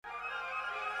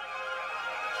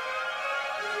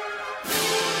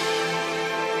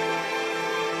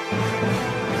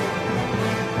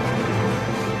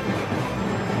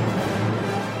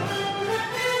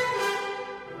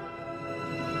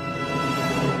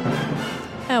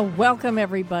Welcome,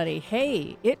 everybody.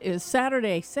 Hey, it is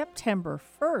Saturday, September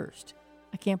 1st.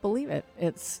 I can't believe it.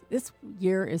 This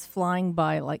year is flying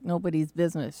by like nobody's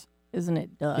business, isn't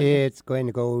it, Doug? It's going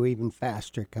to go even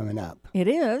faster coming up. It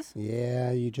is?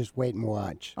 Yeah, you just wait and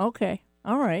watch. Okay.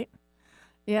 All right.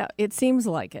 Yeah, it seems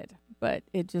like it, but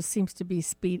it just seems to be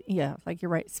like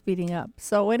you're right, speeding up.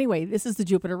 So anyway, this is the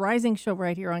Jupiter Rising Show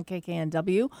right here on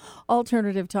KKNW,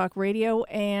 Alternative Talk Radio,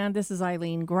 and this is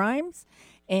Eileen Grimes.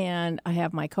 And I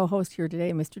have my co-host here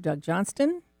today, Mr. Doug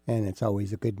Johnston. And it's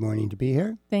always a good morning to be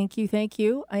here. Thank you, thank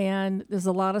you. And there's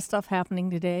a lot of stuff happening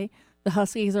today. The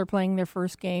Huskies are playing their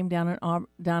first game down in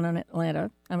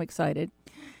Atlanta. I'm excited.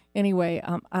 Anyway,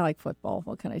 I like football.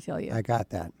 What can I tell you? I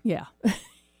got that. Yeah.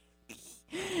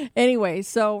 Anyway,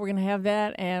 so we're going to have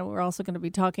that, and we're also going to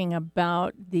be talking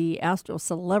about the Astro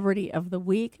Celebrity of the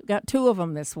Week. We've got two of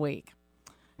them this week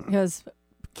because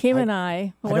Kim and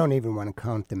I don't even want to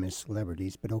count them as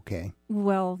celebrities, but okay.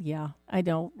 Well, yeah, I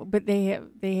don't. But they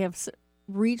have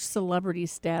reached celebrity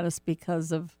status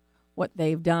because of what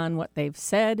they've done, what they've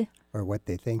said. Or what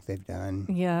they think they've done.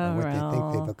 Yeah, or what they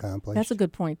think they've accomplished. That's a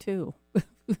good point, too.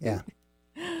 Yeah.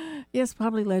 Yes,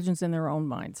 probably legends in their own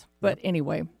minds. But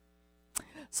anyway,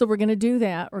 so we're going to do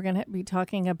that. We're going to be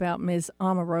talking about Ms.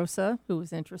 Omarosa, who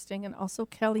was interesting, and also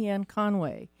Kellyanne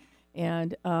Conway.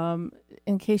 And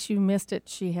in case you missed it,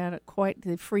 she had quite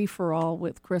the free-for-all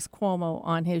with Chris Cuomo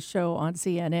on his show on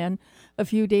CNN a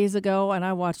few days ago, and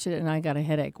I watched it, and I got a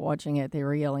headache watching it. They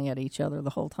were yelling at each other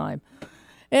the whole time.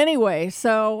 Anyway,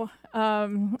 so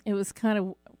it was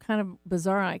kind of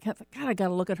bizarre. I thought, God, I got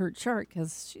to look at her chart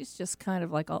because she's just kind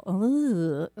of like a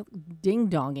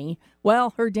ding-dongy.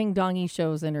 Well, her ding-dongy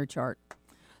shows in her chart.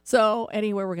 So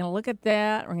anyway, we're going to look at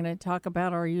that. We're going to talk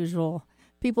about our usual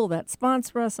people that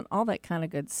sponsor us and all that kind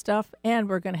of good stuff. And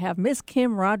we're going to have Miss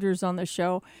Kim Rogers on the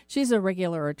show. She's a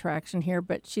regular attraction here,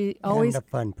 but she always... And a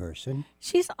fun person.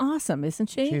 She's awesome,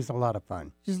 isn't she? She's a lot of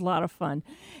fun. She's a lot of fun.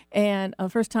 And the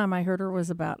first time I heard her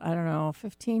was about,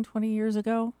 15, 20 years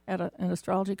ago at an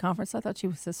astrology conference. I thought she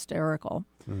was hysterical.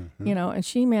 Mm-hmm. And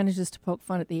she manages to poke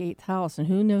fun at the 8th house. And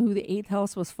who knew the 8th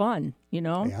house was fun,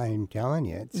 Yeah, I'm telling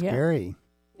you, it's scary.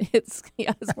 It's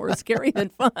more scary than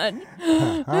fun.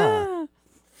 Uh-huh.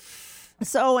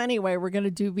 So anyway, we're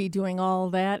going to be doing all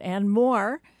that and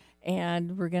more,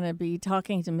 and we're going to be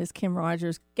talking to Miss Kim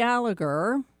Rogers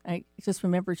Gallagher. I just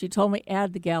remembered she told me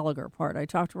add the Gallagher part. I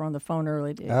talked to her on the phone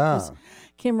earlier today. Oh.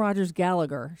 Kim Rogers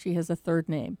Gallagher. She has a third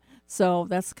name, so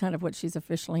that's kind of what she's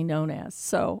officially known as.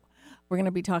 So we're going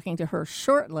to be talking to her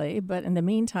shortly, but in the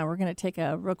meantime, we're going to take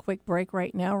a real quick break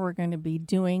right now. We're going to be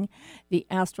doing the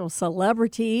Astro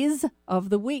Celebrities of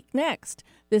the Week next.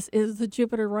 This is the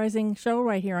Jupiter Rising Show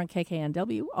right here on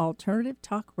KKNW, Alternative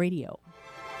Talk Radio.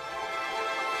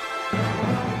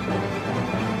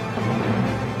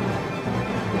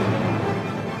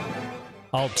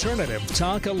 Alternative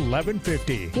Talk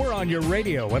 1150. We're on your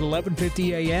radio at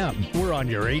 1150 a.m. We're on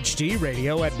your HD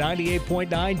radio at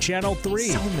 98.9 Channel 3.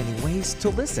 So many ways to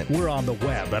listen. We're on the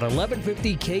web at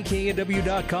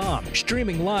 1150kknw.com.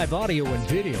 Streaming live audio and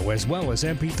video as well as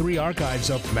MP3 archives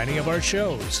of many of our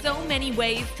shows. So many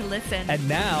ways to listen. And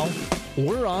now,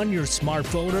 we're on your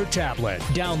smartphone or tablet.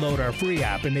 Download our free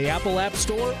app in the Apple App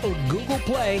Store or Google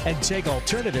Play and take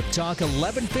Alternative Talk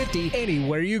 1150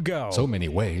 anywhere you go. So many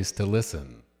ways to listen.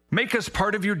 Make us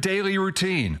part of your daily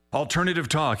routine. Alternative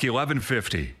Talk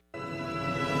 1150.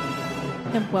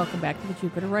 And welcome back to the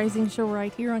Jupiter Rising Show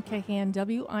right here on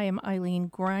KKNW. I am Eileen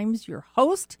Grimes, your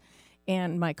host,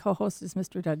 and my co-host is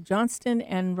Mr. Doug Johnston.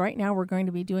 And right now we're going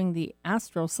to be doing the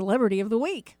Astro Celebrity of the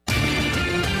Week.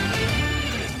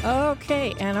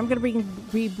 Okay, and I'm going to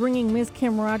be bringing Ms.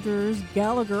 Kim Rogers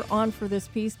Gallagher on for this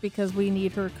piece because we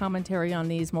need her commentary on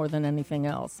these more than anything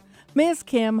else. Ms.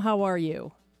 Kim, how are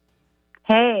you?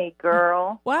 Hey,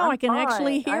 girl. Wow, I'm I can fine.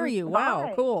 actually hear you. Fine.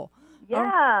 Wow, cool.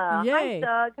 Yeah. Yay. Hi,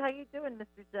 Doug. How you doing,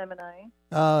 Mr. Gemini?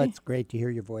 Oh, it's great to hear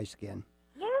your voice again.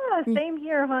 Yeah, same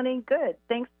here, honey. Good.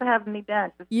 Thanks for having me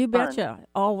back. This You is fun. betcha.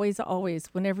 Always, always.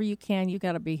 Whenever you can, you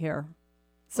got to be here.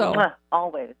 So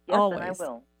always. Yes, always. and I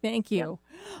will. Thank you.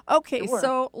 Yeah. Okay, Sure.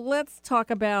 so let's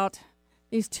talk about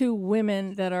these two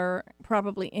women that are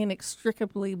probably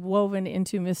inextricably woven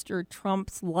into Mr.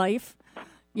 Trump's life.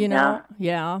 You know?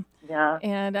 Yeah.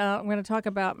 And I'm going to talk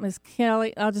about Miss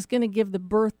Kelly. I'm just going to give the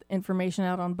birth information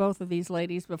out on both of these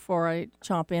ladies before I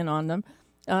chomp in on them.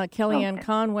 Kellyanne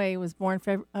Conway was born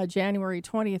January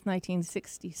 20th,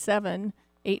 1967,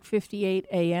 8:58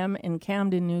 a.m. in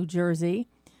Camden, New Jersey.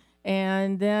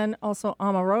 And then also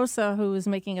Omarosa, who is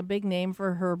making a big name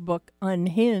for her book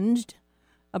Unhinged,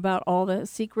 about all the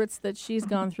secrets that she's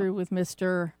gone through with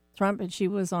Mr. Trump, and she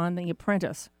was on The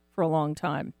Apprentice for a long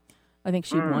time. I think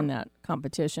she won that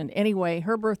competition. Anyway,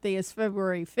 her birthday is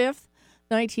February 5th,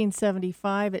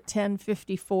 1975 at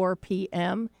 10:54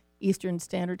 p.m. Eastern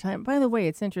Standard Time. By the way,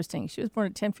 it's interesting. She was born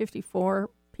at 10:54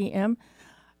 p.m.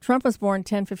 Trump was born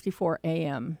 10:54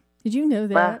 a.m. Did you know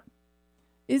that?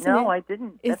 I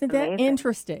didn't. Isn't that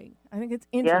interesting? I think it's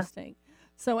interesting.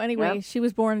 So anyway, she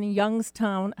was born in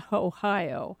Youngstown,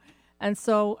 Ohio. And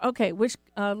so, okay, which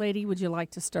lady would you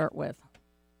like to start with?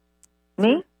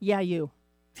 Me? Yeah, you.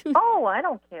 Oh, I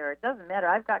don't care. It doesn't matter.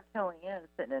 I've got Kellyanne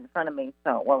sitting in front of me.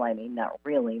 So, well, I mean, not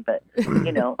really, but,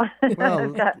 Well,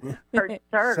 I've got her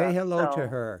chart say up, hello so. to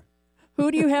her. Who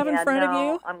do you have in front of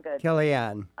you? I'm good.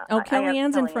 Kellyanne. Oh, I have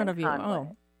Kellyanne's in front Kellyanne of you.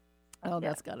 Conway. Oh,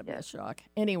 that's got to be a shock.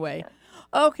 Anyway,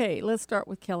 okay, let's start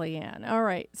with Kellyanne. All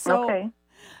right. So Okay.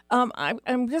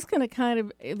 I'm just going to kind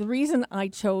of, the reason I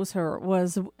chose her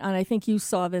was, and I think you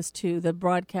saw this too, the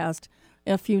broadcast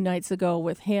a few nights ago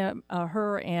with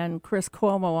her and Chris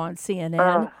Cuomo on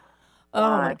CNN.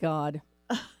 Oh my God.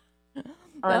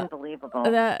 Unbelievable.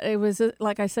 That it was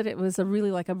like I said, it was a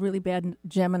really bad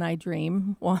Gemini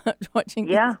dream. Watching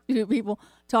these two people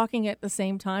talking at the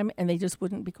same time, and they just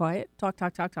wouldn't be quiet. Talk.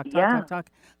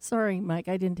 Sorry, Mike,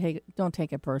 don't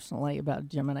take it personally about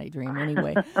Gemini dream.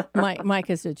 Anyway, Mike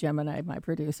is a Gemini, my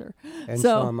producer, And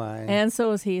so am I. and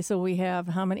so is he. So we have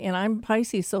how many? And I'm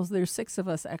Pisces, so there's 6 of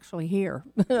us actually here.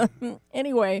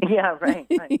 Anyway, Yeah, right.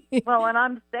 Well, and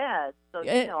I'm sad, so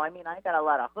I mean, I got a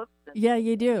lot of hooks. yeah,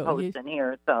 you do. Posts in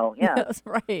here, so yeah. That's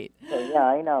right. So, yeah,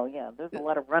 I know. Yeah, there's a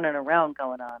lot of running around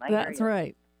going on. That's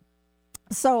right.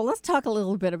 So let's talk a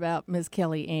little bit about Ms.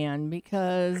 Kellyanne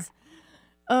because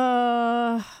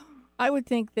I would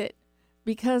think that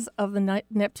because of the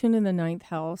Neptune in the 9th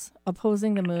house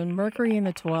opposing the moon, Mercury in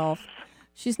the 12th,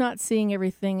 she's not seeing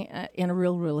everything in a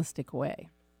realistic way.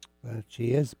 Well, she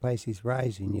is Pisces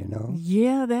rising,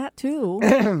 Yeah, that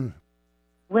too.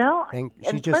 Well,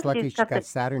 She's just lucky she's got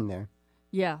Saturn there.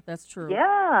 Yeah, that's true.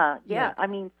 Yeah. I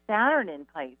mean, Saturn in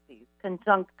Pisces,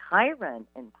 conjunct Chiron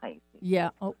in Pisces. Yeah.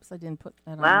 Oops, I didn't put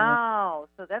that on. Wow.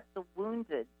 So that's the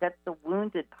wounded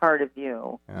part of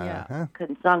you. Yeah. Uh-huh.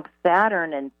 Conjunct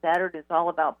Saturn, and Saturn is all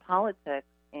about politics.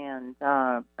 And,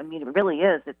 I mean, it really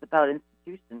is. It's about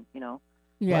institutions,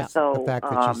 Yeah. Plus So, the fact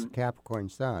that she's a Capricorn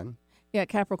sun, Yeah,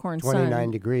 Capricorn 29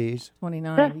 sun. degrees.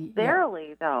 29. Just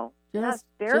barely, though. Just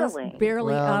barely. Just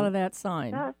barely Well, out of that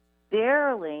sign. Just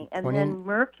barely. And 20 then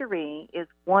Mercury is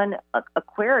one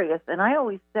Aquarius. And I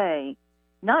always say,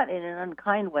 not in an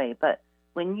unkind way, but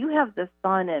when you have the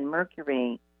sun and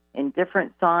Mercury in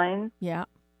different signs, Yeah.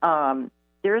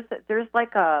 there's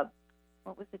like a,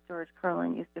 what was it George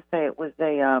Carlin used to say? It was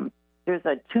there's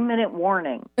a 2-minute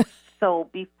warning. So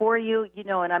before you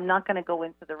and I'm not going to go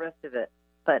into the rest of it,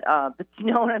 but you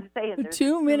know what I'm saying? There's a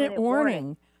 2-minute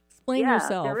warning. Explain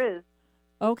yourself. There is.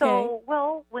 Okay. So,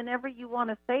 well, whenever you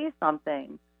want to say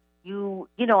something,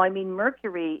 I mean,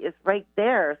 Mercury is right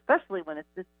there, especially when it's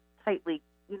this tightly,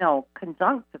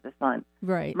 conjunct to the sun.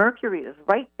 Right. Mercury is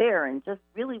right there and just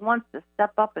really wants to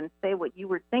step up and say what you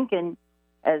were thinking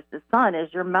as the sun,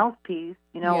 as your mouthpiece,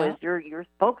 as your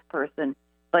spokesperson.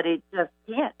 But it just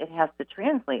can't. It has to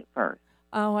translate first.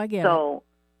 Oh, I get So,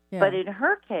 it. Yeah. but in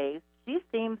her case, she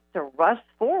seems to rush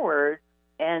forward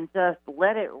and just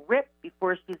let it rip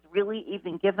before she's really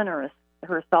even given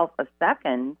herself a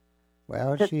second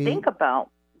Well, to think about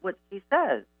what she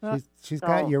says. she's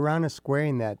got Uranus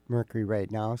squaring that Mercury right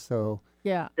now, so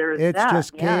yeah, There's it's that.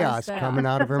 just Yeah. chaos that. coming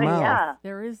out of her mouth. Yeah.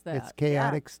 there is that. It's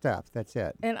chaotic stuff. That's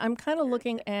it. And I'm kind of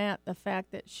looking at the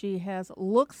fact that she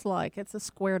looks like it's a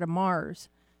square to Mars.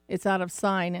 It's out of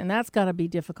sign, and that's got to be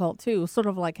difficult too. Sort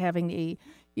of like having the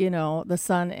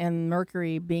sun and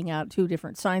Mercury being out 2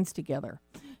 different signs together.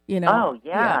 Oh,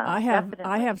 yeah, I have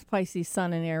definitely. Pisces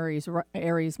sun and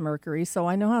Aries Mercury, so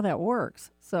I know how that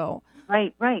works. So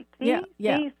Right. See?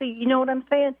 Yeah. See, you know what I'm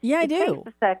saying? Yeah, I it do. Takes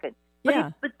a second. But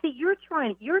Yeah. but see, you're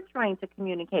trying to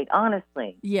communicate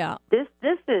honestly. yeah, This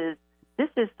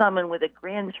is someone with a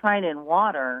grand trine in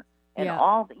water and Yeah.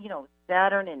 all the,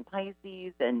 Saturn and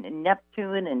Pisces and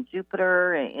Neptune and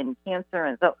Jupiter and Cancer,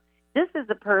 and so this is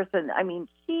a person. I mean,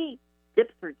 she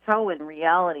dips her toe in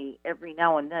reality every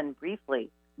now and then briefly.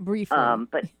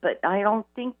 But I don't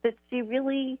think that she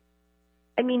really.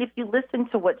 I mean, if you listen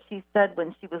to what she said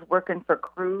when she was working for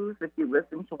Cruz, if you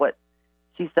listen to what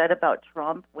she said about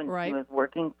Trump when Right. she was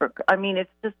working for, I mean,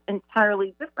 it's just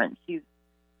entirely different.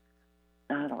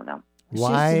 I don't know.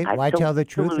 Why tell the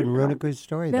truth and delusional. ruin a good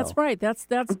story, that's though? right. That's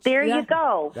There you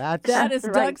go. That's That is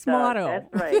right, Doug's Doug. motto.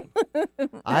 That's right.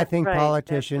 I think right,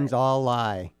 politicians that's right. all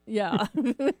lie. Yeah.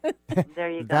 There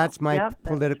you go. That's my Yep, that's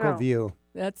political true. view.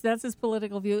 That's his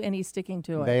political view, and he's sticking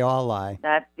to it. They all lie.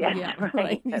 That's yeah,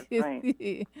 right. That's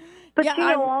right. But Yeah, you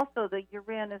know, also the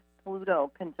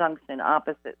Uranus-Pluto conjunction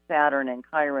opposite Saturn and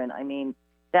Chiron, I mean,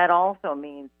 that also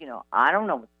means, you know, I don't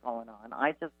know what's going on.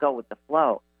 I just go with the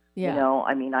flow. Yeah. You know,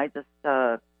 I mean, I just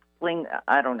fling,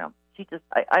 I don't know.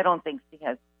 I don't think she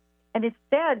has. And it's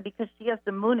sad because she has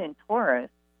the moon in Taurus,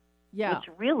 Yeah. which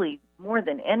really, more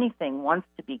than anything, wants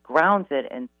to be grounded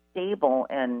and stable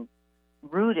and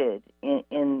rooted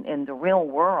in the real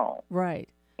world. Right.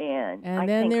 And And I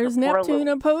then think there's her poor Neptune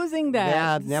little- opposing that.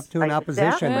 Yeah, Neptune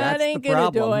opposition. That That's ain't the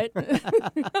gonna problem. do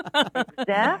it.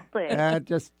 Exactly.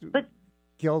 Just But,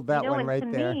 killed that you know, one and right to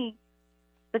there. Me,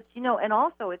 but, you know, and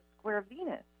also it's square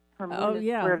Venus. Her moon is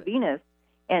square Venus.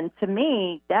 And to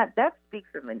me, that speaks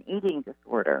of an eating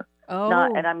disorder. Oh.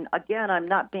 And I'm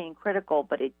not being critical,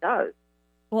 but it does.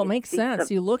 Well, it It makes speaks sense.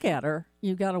 of- You look at her,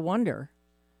 you got to wonder.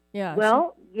 Yeah.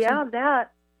 Well,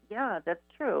 that's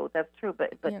true. That's true.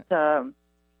 But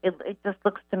it just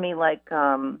looks to me like,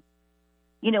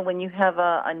 you know, when you have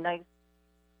a nice,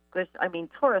 I mean,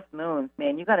 Taurus moons,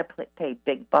 man, you got to pay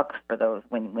big bucks for those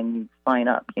when you sign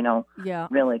up, you know, yeah.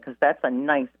 really, because that's a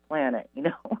nice planet, you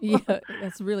know. Yeah,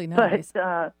 that's really nice.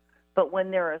 But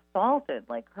when they're assaulted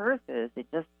like hers is, it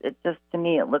just to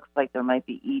me it looks like there might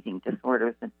be eating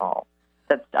disorders involved.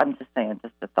 I'm just saying,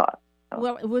 just a thought. So.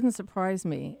 Well, it wouldn't surprise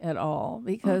me at all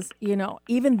because, you know,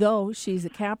 even though she's a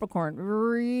Capricorn,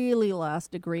 really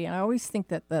last degree, and I always think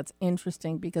that that's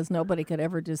interesting because nobody could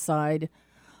ever decide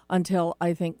until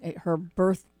I think her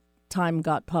birth time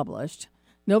got published.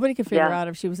 Nobody could figure out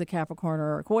if she was a Capricorn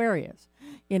or Aquarius,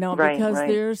 you know, because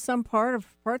there's some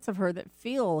parts of her that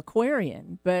feel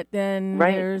Aquarian, but then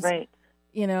there's,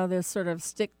 you know, this sort of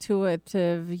stick to it,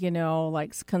 you know,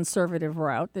 like conservative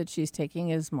route that she's taking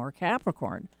is more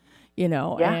Capricorn. You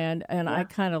know, and I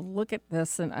kind of look at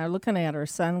this and I'm looking at her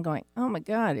son going, oh, my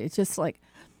God, it's just like,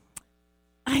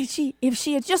 if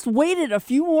she had just waited a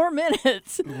few more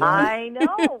minutes. I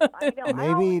know.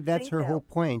 Maybe that's her whole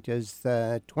point is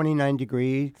 29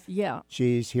 degrees. Yeah.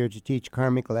 She's here to teach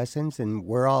karmic lessons, and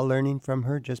we're all learning from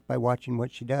her just by watching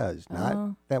what she does,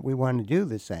 not that we want to do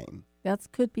the same. That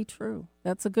could be true.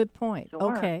 That's a good point.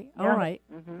 Sure. Okay. Yeah. All right.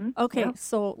 Mm-hmm. Okay. Yeah.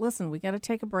 So, listen, we got to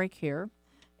take a break here.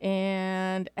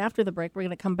 And after the break, we're going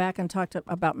to come back and talk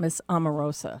about Miss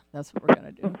Omarosa. That's what we're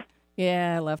going to do.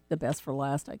 Yeah, I left the best for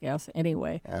last, I guess.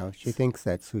 Anyway. Oh, she thinks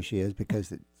that's who she is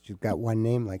because she's got one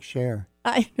name like Cher.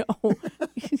 I know.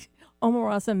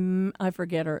 Omarosa, I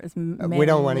forget her. We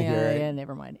don't want to hear it. Yeah,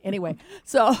 never mind. Anyway,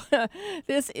 so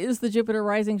this is the Jupiter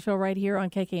Rising Show right here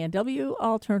on KKNW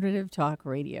Alternative Talk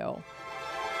Radio.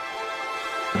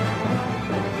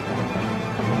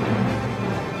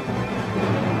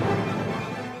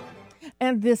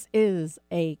 And this is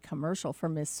a commercial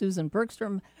from Miss Susan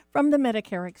Bergstrom from the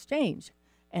Medicare Exchange.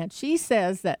 And she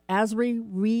says that as we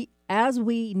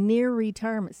near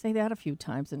retirement, say that a few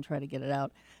times and try to get it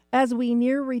out. As we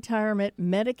near retirement,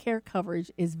 Medicare coverage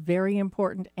is very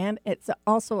important, and it's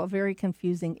also a very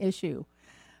confusing issue.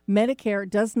 Medicare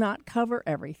does not cover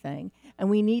everything,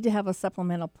 and we need to have a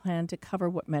supplemental plan to cover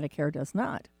what Medicare does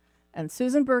not. And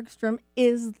Susan Bergstrom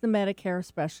is the Medicare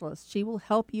specialist. She will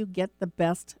help you get the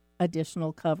best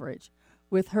additional coverage.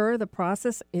 With her, the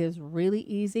process is really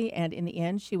easy, and in the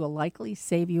end, she will likely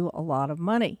save you a lot of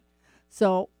money.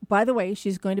 So, by the way,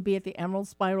 she's going to be at the Emerald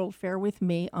Spiral Fair with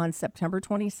me on September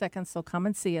 22nd, so come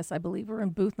and see us. I believe we're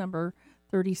in booth number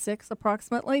 36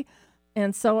 approximately.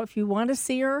 And so if you want to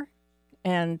see her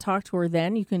and talk to her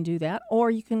then, you can do that, or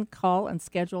you can call and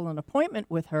schedule an appointment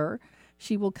with her.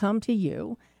 She will come to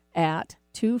you at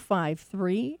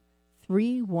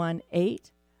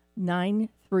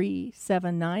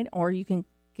 253-318-9379, or you can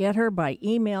get her by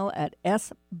email at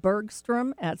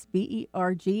sbergstrom, that's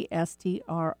BERGSTROM,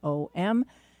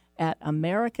 at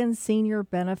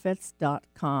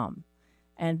AmericanSeniorBenefits.com.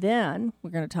 And then we're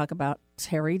going to talk about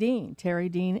Terry Dean. Terry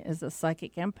Dean is a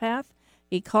psychic empath.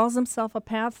 He calls himself a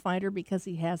pathfinder because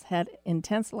he has had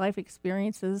intense life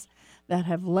experiences that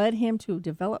have led him to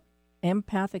develop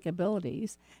empathic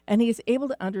abilities, and he is able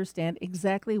to understand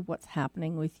exactly what's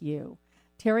happening with you.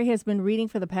 Terry has been reading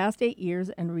for the past 8 years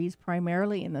and reads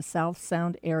primarily in the South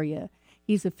Sound area.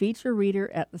 He's a feature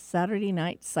reader at the Saturday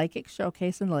Night Psychic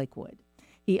Showcase in Lakewood.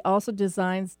 He also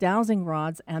designs dowsing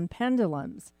rods and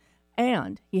pendulums,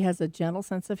 and he has a gentle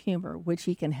sense of humor, which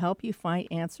he can help you find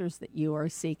answers that you are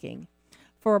seeking.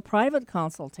 For a private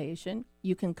consultation,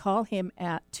 you can call him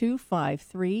at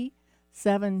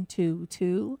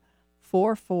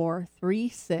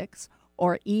 253-722-4436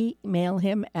 or email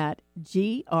him at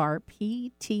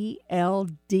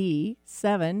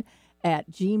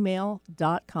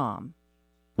grptld7@gmail.com.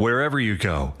 Wherever you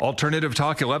go, Alternative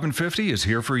Talk 1150 is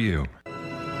here for you.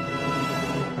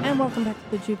 And welcome back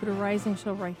to the Jupiter Rising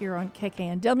Show right here on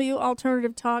KKNW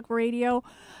Alternative Talk Radio.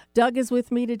 Doug is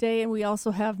with me today, and we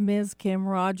also have Ms. Kim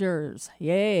Rogers.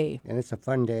 Yay. And it's a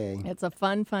fun day. It's a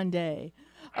fun day.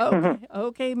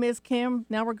 Okay, Ms. Kim,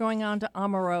 now we're going on to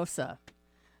Omarosa.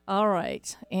 All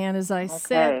right. And as I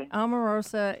said,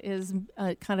 Omarosa is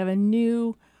kind of a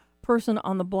new person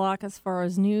on the block as far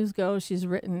as news goes. She's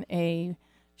written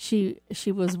she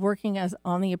was working as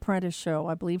on The Apprentice show.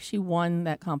 I believe she won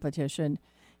that competition.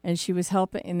 And she was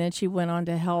helping, and then she went on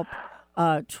to help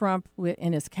Trump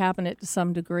in his cabinet to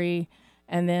some degree,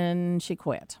 and then she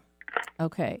quit.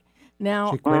 Okay.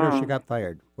 Now she quit or she got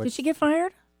fired? Did she get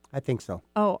fired? I think so.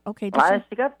 Oh, okay.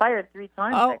 She got fired 3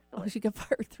 times, actually. She got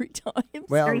fired 3 times?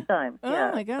 Well, 3 times,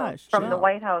 yeah. Oh, my gosh. From the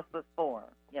White House was 4,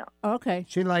 yeah. Okay.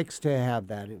 She likes to have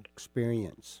that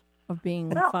experience. Of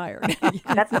being fired.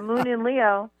 That's the moon in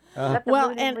Leo.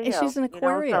 She's an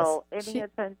Aquarius.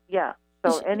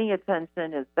 So any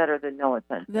attention is better than no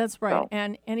attention. That's right. So,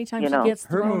 and anytime she gets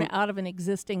thrown out of an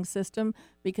existing system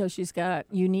because she's got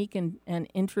unique and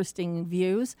interesting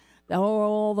views,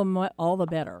 all the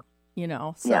better,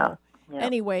 So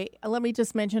anyway, let me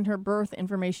just mention her birth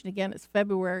information again. It's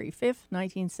February 5th,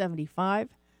 1975,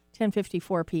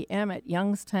 10:54 p.m. at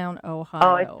Youngstown, Ohio.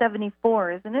 Oh, it's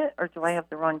 74, isn't it? Or do I have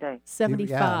the wrong day? 75.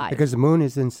 Yeah, because the moon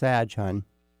is in Sag, hon.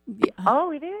 Yeah.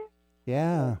 Oh, it is?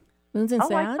 Yeah. Moon's in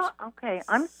Sag? Okay,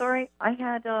 I'm sorry. I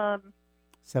had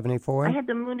 74? I had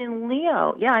the moon in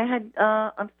Leo. Yeah, I had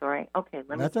I'm sorry. Okay,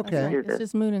 That's okay. do this. It's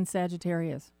just moon in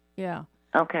Sagittarius. Yeah.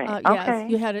 Okay. Yeah,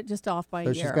 you had it just off by a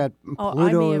year. She's got Pluto.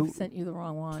 I may have sent you the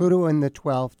wrong one. Pluto in the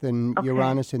 12th and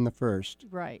Uranus in the 1st.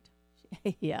 Right.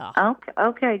 Yeah.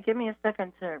 Okay. Give me a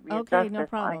second to readjust Okay, no this.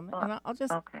 problem. And I'll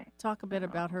just talk a bit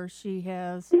about her. She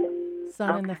has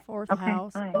Sun in the 4th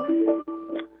house.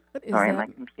 What is sorry, that? my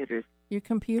computer's. Your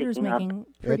computer's making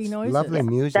pretty it's noises. Lovely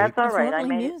music. That's all It's right. I lovely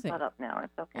made music. it set up now.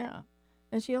 It's okay. Yeah.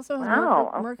 And she also has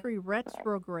Mercury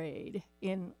retrograde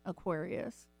in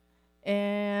Aquarius.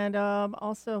 And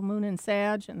also Moon in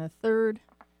Sag in the 3rd,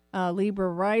 Libra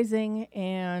rising,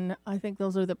 and I think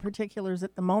those are the particulars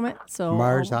at the moment. So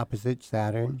Mars opposite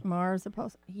Saturn. Mars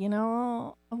opposed,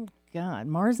 oh God,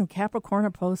 Mars and Capricorn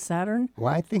opposed Saturn.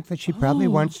 Well, I think that she probably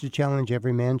wants to challenge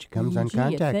every man she comes on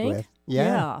contact with.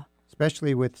 Yeah.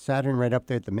 Especially with Saturn right up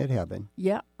there at the midheaven.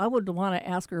 Yeah, I would want to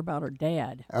ask her about her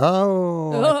dad. I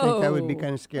think that would be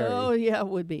kind of scary. Oh, yeah, it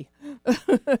would be.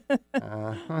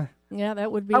 Yeah,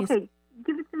 that would be. Okay,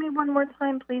 give it to me one more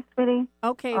time, please, sweetie.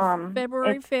 Okay,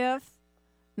 February 5th,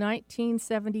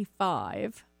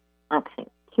 1975. Okay,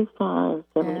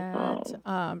 2575.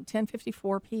 At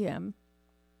 10:54 p.m.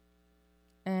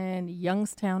 and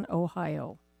Youngstown,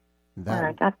 Ohio.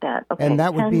 I got that. Okay. And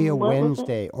that would be a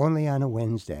Wednesday, only on a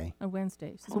Wednesday. A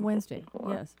Wednesday. It's a Wednesday,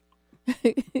 yes.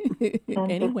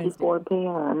 Any Wednesday. 4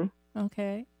 p.m.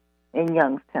 Okay. In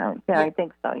Youngstown. Yeah, I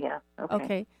think so, yeah.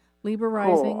 Okay. Libra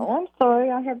rising. Oh, I'm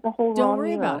sorry. I had the whole Don't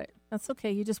worry about it. That's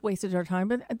okay. You just wasted our time,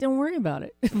 but don't worry about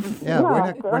it. Yeah,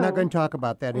 we're not going to talk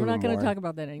about that anymore. We're not going to talk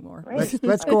about that anymore.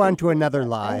 Let's go on to another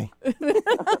lie.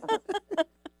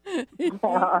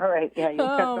 All right. Yeah.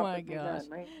 Oh my gosh. Done,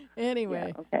 right?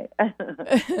 Anyway. Yeah,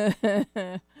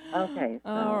 okay. Okay. So.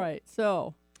 All right.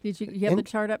 So, you have the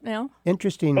chart up now?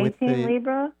 Interesting. 18 with the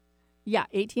Libra. Yeah,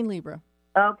 18 Libra.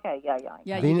 Okay.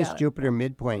 Yeah. Venus Jupiter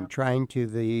midpoint trying to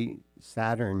the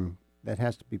Saturn. That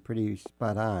has to be pretty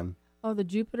spot on. Oh, the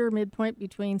Jupiter midpoint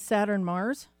between Saturn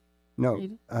Mars? No,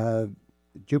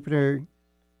 Jupiter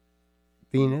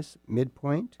Venus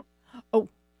midpoint. Oh.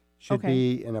 Should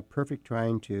be in a perfect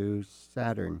trine to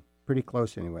Saturn. Pretty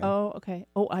close anyway. Oh, okay.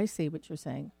 Oh, I see what you're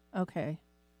saying. Okay.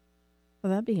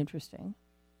 Well, that'd be interesting.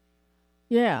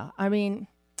 Yeah, I mean.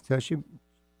 So she Go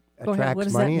ahead. What attracts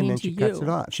does money that and mean then to she cuts you? it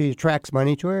off. She attracts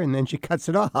money to her and then she cuts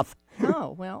it off.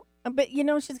 Oh, well. But,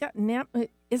 she's got isn't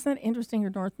that interesting,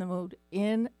 her North Node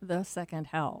in the 2nd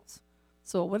house.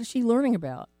 So what is she learning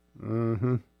about?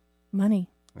 Mm-hmm.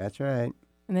 Money. That's right.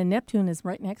 And then Neptune is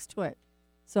right next to it.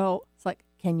 So it's like,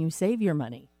 can you save your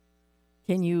money?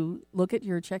 Can you look at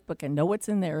your checkbook and know what's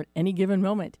in there at any given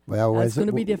moment? Well, it's going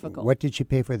to be difficult. What did she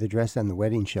pay for the dress on the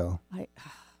wedding show?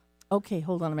 Okay,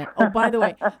 hold on a minute. Oh, by the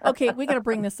way, we got to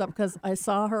bring this up because I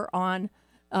saw her on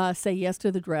Say Yes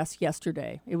to the Dress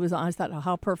yesterday. It was. I thought,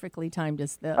 how perfectly timed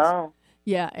is this? Oh.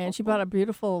 Yeah, and she bought a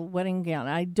beautiful wedding gown.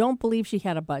 I don't believe she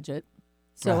had a budget,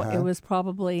 so it was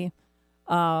probably.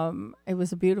 It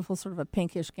was a beautiful sort of a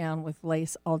pinkish gown with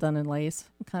lace, all done in lace,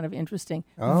 kind of interesting,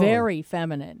 very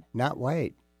feminine. Not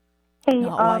white. Hey,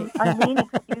 Not white. Eileen,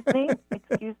 excuse me.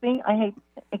 Excuse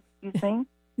me.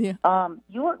 Yeah.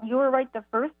 You were right the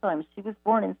first time. She was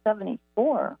born in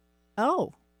 74.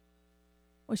 Oh,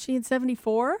 was she in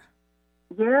 74?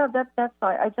 Yeah, that's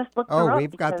fine. I just looked her Oh, up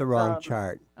we've got the because, wrong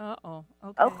chart. Uh-oh.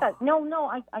 Okay. Okay. No,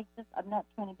 I'm not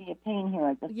trying to be a pain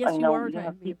here. Yes, I you know are you trying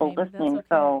have to be a people pain, but that's listening, okay.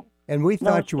 so. And we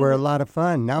No, thought you she were a was- lot of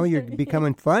fun. Now you're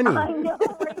becoming funny. I know,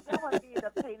 right now I'm being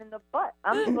a pain in the butt.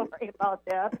 I'm sorry about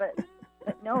that, but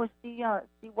no, she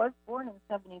was born in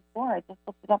 '74. I just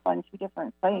looked it up on 2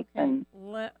 different sites, Okay. and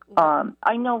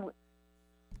I know.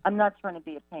 I'm not trying to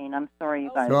be a pain. I'm sorry,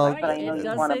 you guys, Well, but I know it you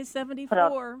does want say to.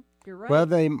 74. You're right. Well,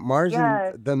 the Mars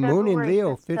Yeah, and the Moon in February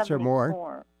Leo fifth, fits her more.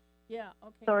 74. yeah,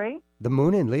 okay. Sorry. The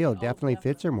Moon in Leo definitely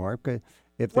definitely. fits her more. 'Cause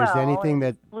if there's anything and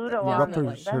that Pluto on the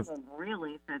ruffles her ascendant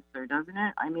really fits her, doesn't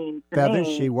it? I mean, to feathers,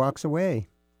 me, she walks away.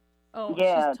 Oh,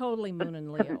 Yeah. she's totally Moon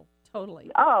and Leo.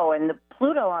 Totally. Oh, and the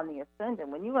Pluto on the ascendant.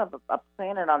 When you have a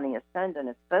planet on the ascendant,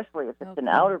 especially if it's an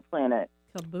Okay. outer planet,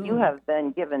 Kaboom. you have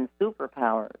been given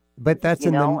superpowers. But that's You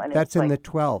in know, the and that's it's in the like-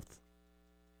 12th.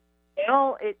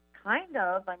 Well, it kind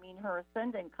of. I mean, her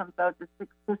ascendant comes out to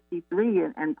 653,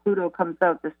 and Pluto comes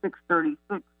out to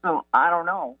 636. So I don't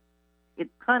know.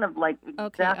 It's kind of like exactly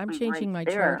Okay, I'm changing right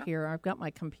my there. chart here. I've got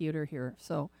my computer here.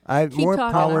 So I Keep more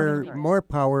talking, power, I'm more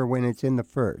power when it's in the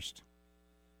first.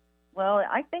 Well,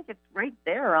 I think it's right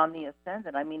there on the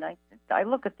ascendant. I mean, I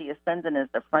look at the ascendant as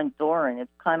the front door, and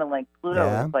it's kind of like Pluto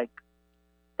Yeah. is like,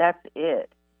 that's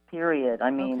it, period.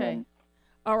 I mean, Okay. and,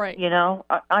 all right. you know,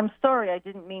 I'm sorry, I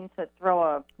didn't mean to throw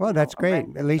a. Well, that's a great.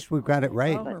 wrench At least we've got it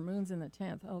right. Oh, her moon's in the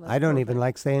 10th. Oh, that's I don't perfect. even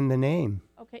like saying the name.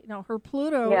 Okay, now her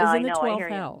Pluto Yeah, is I in the know, I 12th hear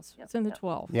you. house. Yep, It's in the yep.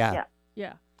 12th. Yeah. Yeah.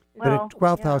 Yeah. But a Well,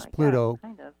 12th house yeah, Pluto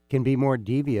kind of. can be more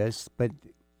devious, but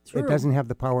True. it doesn't have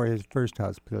the power as first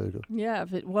house Pluto. Yeah,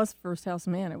 if it was first house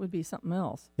man, it would be something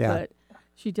else. Yeah. But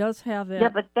she does have that. Yeah,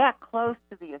 but that close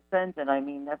to the ascendant, I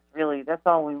mean, that's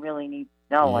all we really need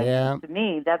to know. Yeah. I mean, to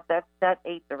me, that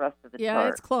ate the rest of the yeah, chart.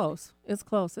 it's close. It's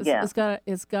close. Yeah.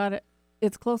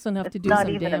 It's close enough It's to do not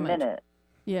some even damage. a minute.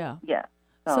 Yeah. Yeah.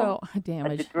 So, a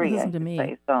damage. degree, Listen I to should me.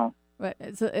 say, so. But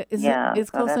it's Yeah,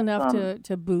 it's so close that's, enough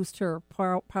to boost her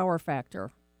power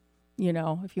factor. You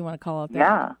know, if you want to call it that.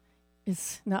 Yeah.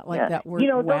 It's not like yeah. that word You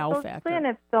know, wow those factor.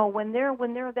 planets, though, when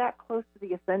they're that close to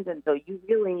the ascendant, though,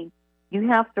 you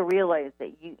have to realize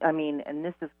that and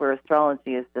this is where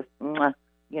astrology is just,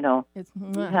 you know, It's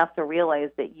you have to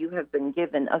realize that you have been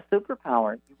given a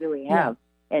superpower. You really have,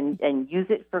 and use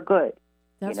it for good.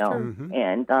 that's you know, true.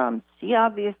 Mhm. and she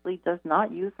obviously does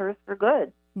not use hers for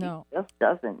good. No. She just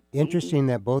doesn't. Interesting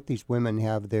that both these women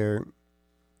have their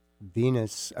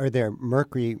Venus or their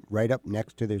Mercury right up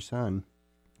next to their sun.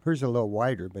 Hers a little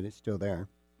wider, but it's still there.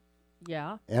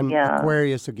 Yeah. And Yeah.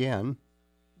 Aquarius again.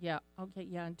 Yeah. Okay.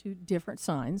 Yeah. And 2 different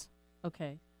signs.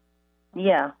 Okay.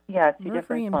 Yeah, two Mercury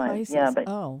different and signs. Pisces. Yeah, but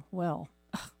Oh well.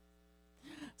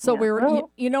 So Yeah, we were.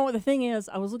 well- You know what the thing is?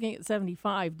 I was looking at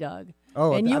 75, Doug.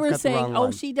 Oh, and you I've were got the saying, wrong "Oh,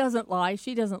 one. she doesn't lie.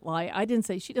 She doesn't lie." I didn't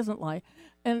say she doesn't lie,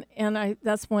 and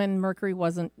that's when Mercury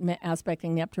wasn't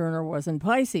aspecting Neptune or was in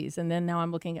Pisces, and then now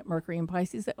I'm looking at Mercury in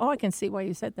Pisces. Oh, I can see why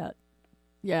you said that.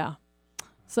 Yeah,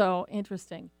 so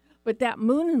interesting. But that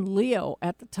Moon in Leo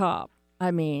at the top,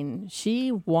 I mean,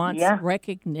 she wants Yeah.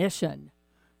 recognition.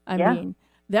 I Yeah. mean,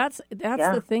 that's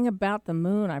Yeah. the thing about the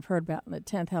Moon I've heard about in the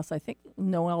 10th house. I think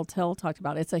Noelle Tell talked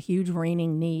about it. It's a huge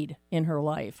reigning need in her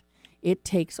life. It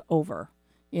takes over,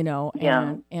 you know,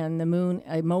 Yeah. and the Moon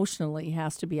emotionally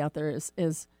has to be out there.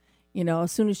 Is you know,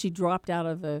 as soon as she dropped out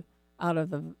of the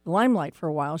limelight for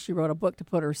a while, she wrote a book to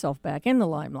put herself back in the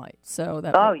limelight. So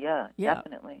that oh would, yeah, yeah.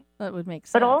 definitely. that would make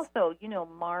sense. But also, you know,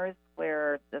 Mars,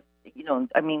 where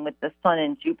with the Sun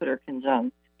and Jupiter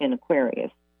conjunct in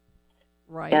Aquarius,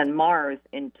 right, and Mars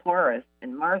in Taurus,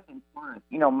 Mars,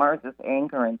 you know, Mars is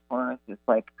anger, and Taurus is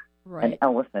like an right,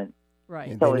 elephant.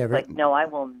 right. And So they it's never- like, no, I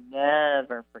will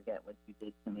never forget what you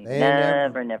did to me. They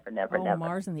Never. Oh,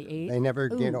 Mars in the 8th. They never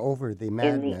get Ooh. over the In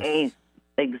madness. the eighth,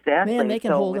 exactly. Man, they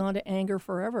can So hold with on to anger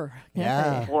forever. can't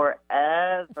Yeah. they? forever.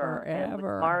 And with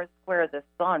Forever. Mars square the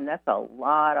Sun, that's a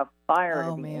lot of fire.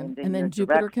 Oh to be man! aimed in And then your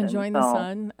Jupiter can direction. join the So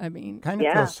Sun. I mean, Kind of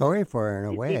Yeah. feel sorry for her in a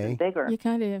it's way. even bigger. you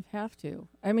kind of have to.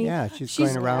 I mean, Yeah, she's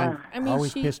going around I mean,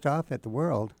 always she- pissed off at the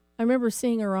world. I remember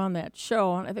seeing her on that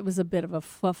show, and it was a bit of a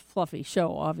fluffy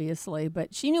show, obviously,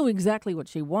 but she knew exactly what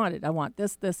she wanted. I want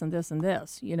this, this, and this, and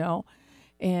this, you know.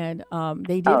 And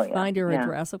they did Oh, yeah, find her a yeah.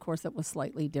 dress, of course, that was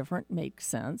slightly different. Makes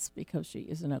sense because she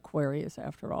is an Aquarius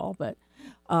after all. But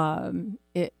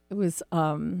it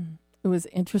was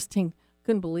interesting.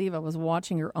 Couldn't believe I was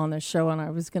watching her on the show, and I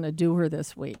was going to do her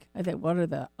this week. I think, what are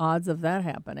the odds of that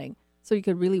happening? So you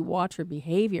could really watch her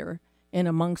behavior in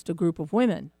amongst a group of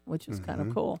women, which is kind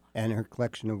of cool. And her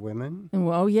collection of women. And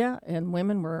well, yeah, and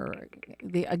women were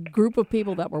a group of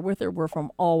people that were with her were from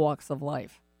all walks of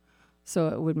life, so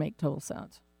it would make total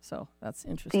sense. So that's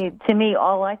interesting. See, to me,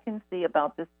 all I can see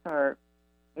about this chart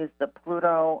is the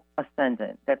Pluto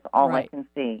ascendant. That's all I Right. can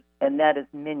see, and that is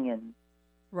minions.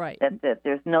 Right. That's it.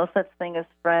 There's no such thing as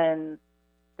friends.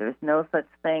 There's no such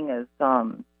thing as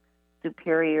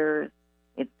superiors.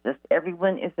 It's just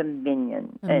everyone is a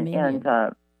minion.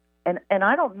 And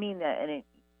I don't mean that. And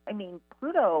I mean,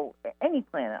 Pluto, any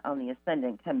planet on the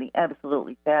ascendant can be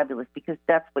absolutely fabulous because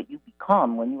that's what you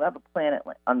become. When you have a planet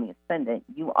on the ascendant,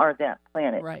 you are that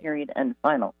planet, Right. period, end,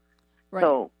 final. Right.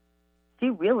 So she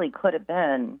really could have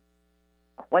been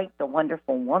quite the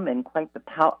wonderful woman, quite the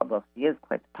well, she is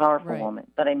quite the powerful Right. woman.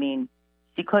 But I mean,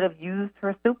 she could have used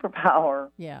her superpower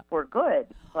Yeah. for good.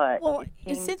 But Well, it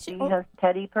seems since she you- has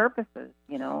petty purposes,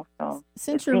 So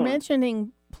Since it you're seems.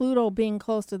 mentioning Pluto being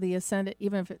close to the ascendant,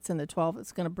 even if it's in the 12th,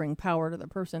 it's going to bring power to the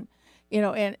person.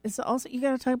 And it's also, you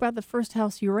got to talk about the first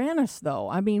house Uranus, though.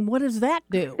 I mean, what does that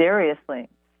do? Seriously.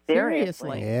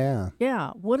 Yeah.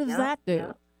 Yeah. What does Yeah, that do?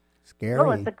 yeah. Scary.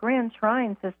 Well, it's a grand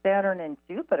trine to Saturn and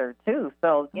Jupiter, too.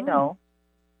 So,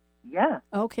 yeah.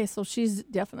 Okay, so she's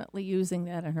definitely using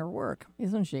that in her work,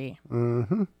 isn't she?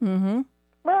 Mm-hmm. Mm-hmm.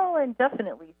 Well, and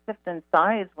definitely sifting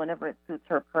sides whenever it suits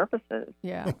her purposes.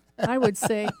 Yeah. I would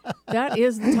say that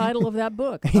is the title of that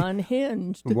book,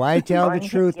 Unhinged. Why tell the Right,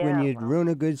 truth yeah, when you'd well. ruin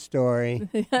a good story?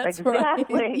 That's right.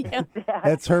 Exactly. Yeah.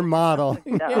 That's her model.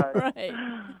 Yeah, right.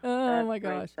 Oh, That's my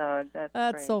great, gosh. Doug. That's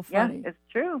That's great. so funny. Yeah, it's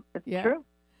true. It's Yeah. true.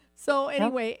 So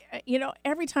anyway,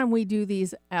 every time we do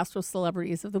these Astro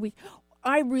Celebrities of the Week,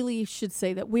 I really should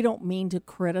say that we don't mean to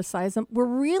criticize them. We're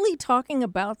really talking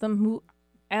about them who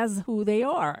they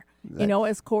are,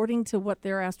 as according to what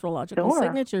their astrological Sure.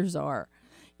 signatures are,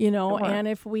 Sure. and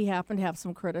if we happen to have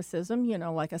some criticism,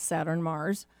 like a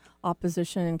Saturn-Mars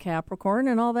opposition in Capricorn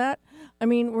and all that, I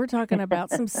mean, we're talking about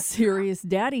some serious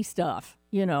daddy stuff,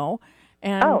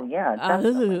 And, Oh, yeah,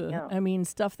 definitely, yeah. I mean,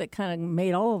 stuff that kind of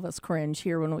made all of us cringe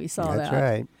here when we saw That's that.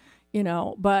 right.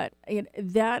 But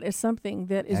that is something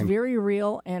that is And- very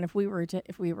real. And if we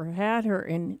had her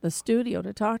in the studio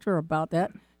to talk to her about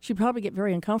that, she'd probably get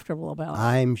very uncomfortable about it,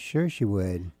 I'm sure she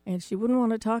would. and she wouldn't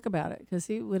want to talk about it because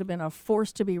he would have been a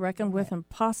force to be reckoned with and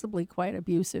possibly quite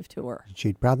abusive to her.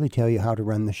 She'd probably tell you how to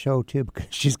run the show, too, because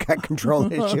she's got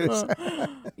control issues.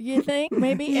 You think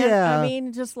maybe? And, Yeah. I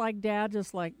mean, just like dad,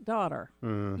 just like daughter.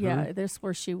 Mm-hmm. Yeah, this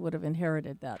where she would have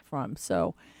inherited that from.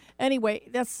 So, anyway,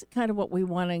 that's kind of what we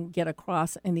want to get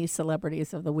across in these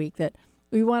celebrities of the week, that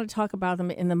we want to talk about them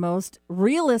in the most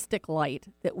realistic light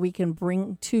that we can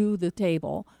bring to the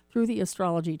table through the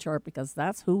astrology chart, because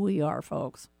that's who we are,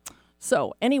 folks.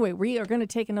 So anyway, we are going to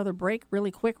take another break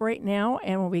really quick right now,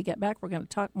 and when we get back, we're going to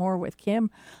talk more with Kim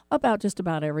about just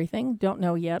about everything. Don't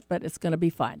know yet, but it's going to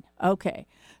be fun. Okay,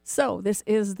 so this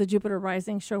is the Jupiter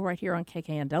Rising show right here on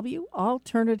KKNW,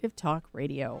 Alternative Talk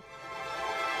Radio.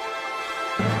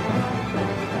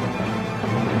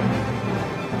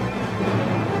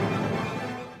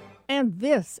 And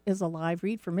this is a live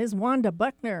read from Ms. Wanda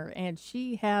Buckner, and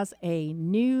she has a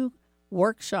new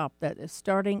workshop that is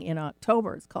starting in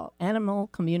October. It's called Animal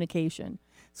Communication.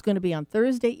 It's going to be on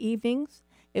Thursday evenings.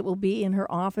 It will be in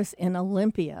her office in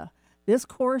Olympia. This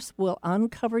course will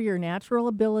uncover your natural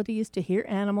abilities to hear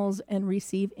animals and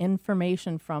receive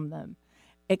information from them.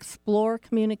 Explore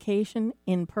communication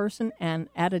in person and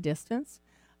at a distance.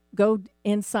 Go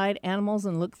inside animals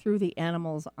and look through the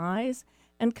animal's eyes,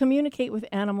 and communicate with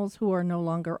animals who are no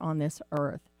longer on this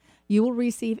earth. You will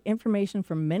receive information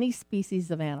from many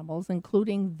species of animals,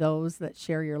 including those that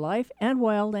share your life and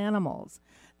wild animals.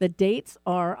 The dates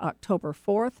are October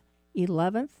 4th,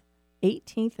 11th,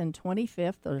 18th, and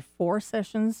 25th. There are 4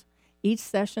 sessions. Each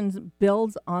session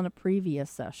builds on a previous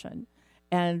session.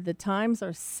 And the times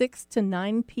are 6 to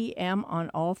 9 p.m. on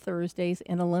all Thursdays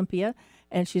in Olympia,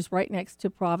 and she's right next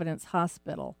to Providence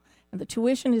Hospital. And the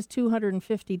tuition is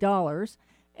 $250,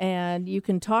 and you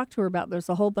can talk to her about, there's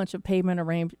a whole bunch of payment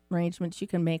arrangements you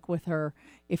can make with her.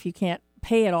 If you can't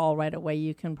pay it all right away,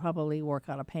 you can probably work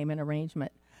out a payment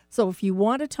arrangement. So if you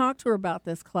want to talk to her about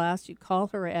this class, you call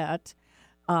her at,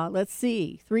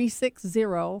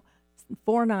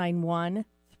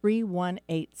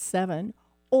 360-491-3187,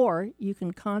 or you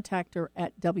can contact her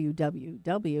at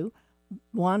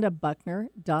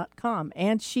www.wandabuckner.com.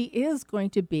 And she is going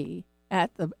to be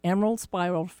at the Emerald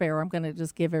Spiral Fair. I'm going to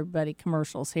just give everybody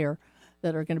commercials here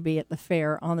that are going to be at the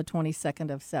fair on the 22nd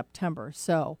of September.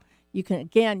 So you can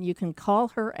call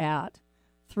her at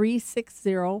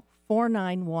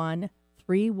 360-491-3187.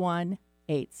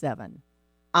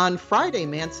 On Friday,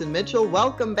 Manson Mitchell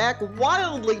welcomed back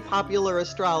wildly popular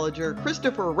astrologer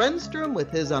Christopher Renstrom with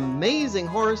his amazing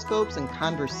horoscopes and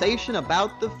conversation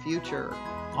about the future.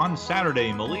 On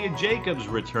Saturday, Malia Jacobs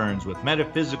returns with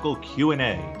Metaphysical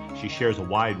Q&A. She shares a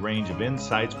wide range of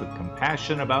insights with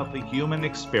compassion about the human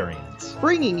experience.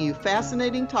 Bringing you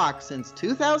fascinating talk since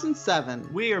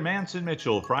 2007. We are Manson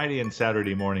Mitchell, Friday and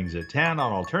Saturday mornings at 10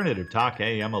 on Alternative Talk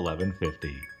AM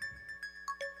 1150.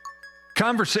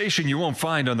 Conversation you won't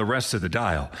find on the rest of the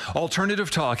dial. Alternative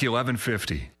Talk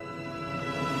 1150.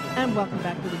 And welcome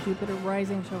back to the Jupiter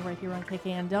Rising Show right here on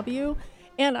KKNW.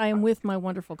 And I am with my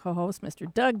wonderful co-host,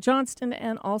 Mr. Doug Johnston,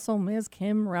 and also Ms.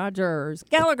 Kim Rogers.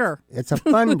 Gallagher. It's a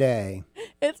fun day.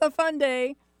 It's a fun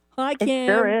day. Hi, Kim. It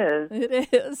sure is.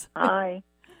 It is. Hi.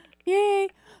 Yay.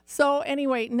 So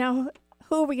anyway, now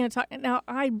who are we going to talk? Now,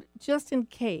 just in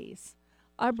case,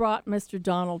 I brought Mr.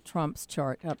 Donald Trump's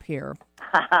chart up here.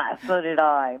 So did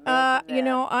I.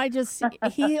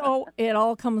 It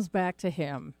all comes back to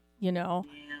him,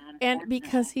 and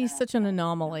because he's such an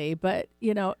anomaly. But,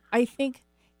 I think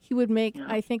he would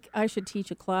I think I should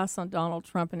teach a class on Donald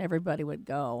Trump and everybody would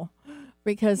go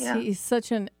because he's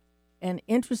such an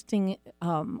interesting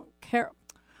I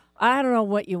don't know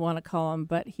what you want to call him,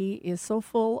 but he is so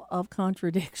full of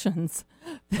contradictions.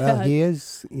 Well, he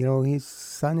is, his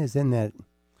son is in that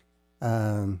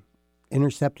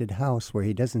intercepted house where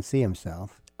he doesn't see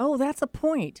himself. Oh, that's a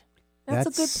point. That's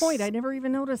a good point. I never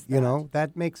even noticed that.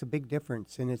 That makes a big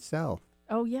difference in itself.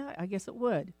 Oh, yeah, I guess it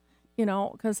would.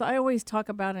 Because I always talk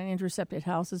about an intercepted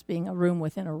house as being a room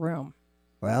within a room.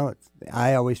 Well,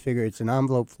 I always figure it's an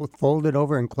envelope folded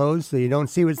over and closed so you don't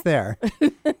see what's there.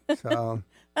 So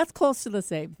that's close to the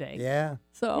same thing. Yeah.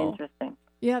 So interesting.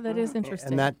 Yeah, that is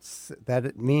interesting. And that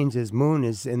it means his moon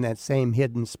is in that same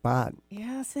hidden spot. Yes, it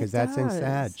does. Because that's in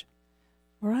Sag.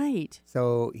 Right.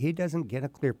 So he doesn't get a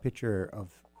clear picture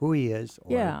of who he is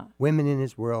or women in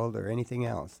his world or anything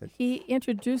else. He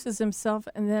introduces himself,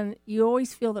 and then you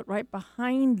always feel that right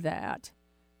behind that,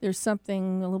 there's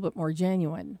something a little bit more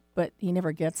genuine, but he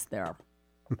never gets there.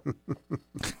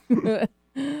 What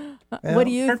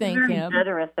do you think, Kim? That's very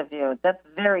generous of you. That's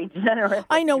very generous.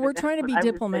 I know, we're trying to be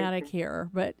diplomatic here,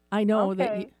 but I know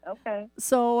that Okay.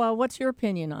 So what's your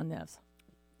opinion on this?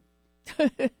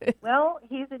 Well,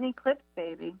 he's an eclipse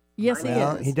baby. Yes, he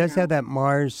is. He does have that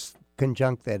Mars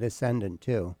conjunct that ascendant,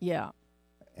 too. Yeah.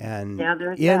 And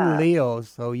there's in that. Leo,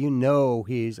 so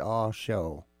he's all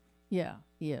show. Yeah,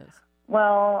 he is.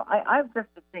 Well, I've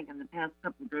just been thinking the past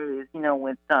couple of days,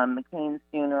 with McCain's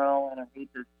funeral and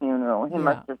Aretha's funeral, he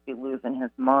must just be losing his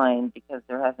mind because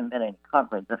there hasn't been any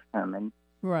coverage of him, and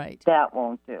that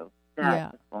won't do.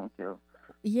 That just won't do.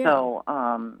 Yeah. So,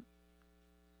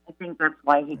 I think that's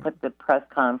why he put the press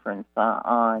conference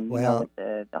on, with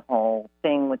the whole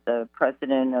thing with the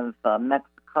president of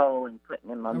Mexico and putting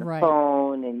him on the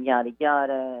phone and yada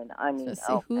yada. And I mean,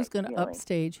 who's going to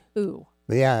upstage who?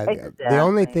 Yeah, exactly. The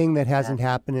only thing that hasn't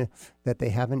happened is that they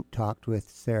haven't talked with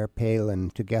Sarah Palin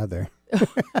together.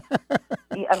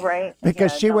 Yeah, right.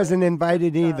 Because she wasn't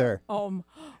invited either.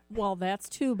 Well, that's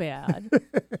too bad.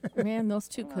 Man, those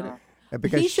two could have.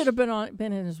 Because he should have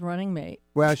been in his running mate.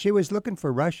 Well, she was looking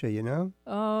for Russia,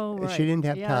 Oh, right. She didn't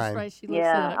have time. That's right. She looks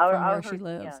at it from where she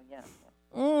lives. Yeah.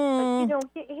 Mm. But,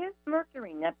 his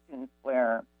Mercury-Neptune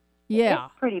square is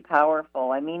pretty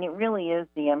powerful. I mean, it really is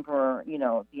the emperor,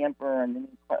 the emperor and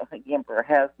the emperor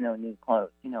has no new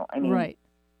clothes, I mean. Right.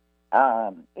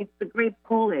 It's the grape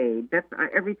Kool-Aid. That's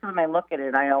every time I look at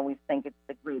it, I always think it's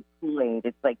the grape Kool-Aid.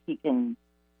 It's like he can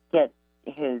get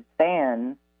his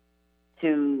fans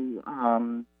to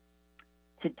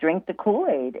drink the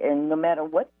Kool-Aid, and no matter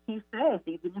what he says,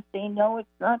 even if they know it's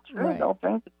not true, they'll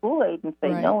drink the Kool-Aid and say,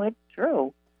 no, it's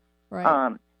true.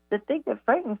 Right. The thing that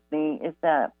frightens me is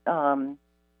that the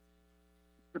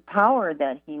power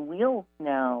that he wields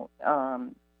now,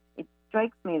 it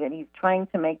strikes me that he's trying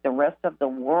to make the rest of the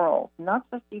world, not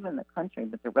just even the country,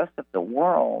 but the rest of the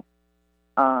world,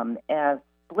 as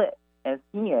split as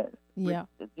he is. Yeah.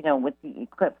 With the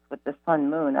eclipse, with the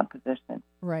sun-moon opposition.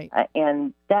 Right.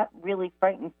 And that really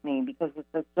frightens me because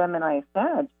it's a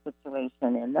Gemini-Sag situation,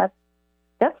 and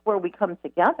that's where we come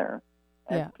together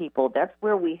as people. That's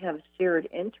where we have shared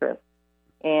interests,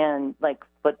 and like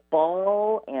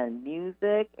football and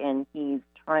music, and he's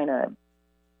trying to,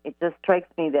 it just strikes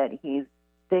me that he's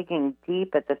digging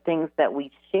deep at the things that we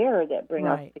share that bring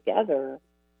us together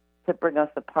to bring us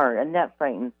apart, and that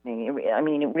frightens me. I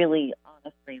mean, it really,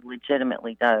 honestly,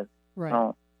 legitimately does. Right.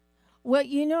 So,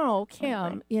 well,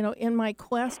 Kim, in my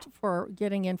quest for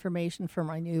getting information for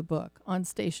my new book on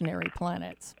stationary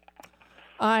planets,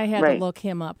 I had to look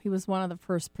him up. He was one of the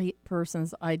first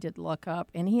persons I did look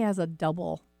up, and he has a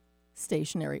double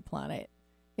stationary planet.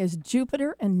 He has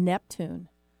Jupiter and Neptune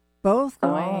both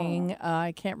going,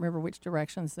 I can't remember which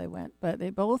directions they went, but they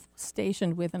both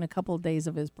stationed within a couple of days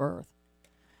of his birth.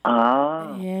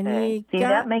 Oh, And okay. See,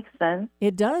 that makes sense.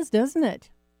 It does, doesn't it?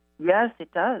 Yes,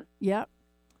 it does. Yep.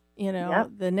 You know,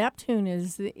 Yep. the Neptune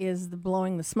is the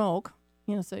blowing the smoke,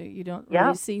 you know, so you don't really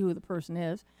Yep. see who the person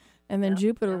is. And then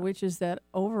Jupiter, which is that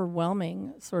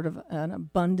overwhelming sort of an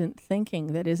abundant thinking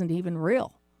that isn't even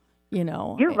real, you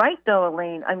know. You're right, though,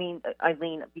 Elaine. I mean,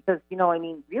 Eileen, because,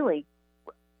 really,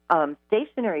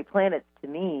 stationary planets, to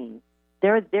me,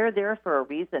 they're there for a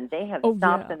reason. They have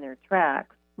stopped in their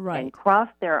tracks and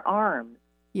crossed their arms,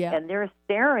 and they're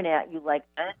staring at you like,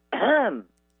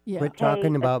 Yeah. Quit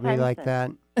talking about me like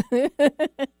that.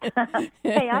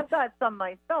 Hey, I've got some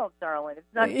myself, darling. It's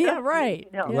not just right.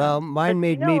 Me, Well, mine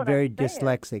made you know me what very I'm saying.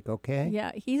 dyslexic, okay?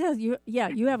 Yeah, he has you. Yeah,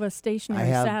 you have a I stationary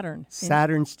have Saturn.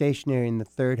 Saturn stationary in the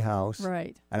third house.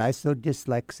 Right. And I'm so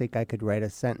dyslexic, I could write a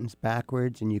sentence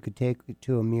backwards, and you could take it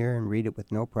to a mirror and read it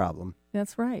with no problem.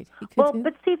 That's right. Well,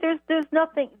 but see, there's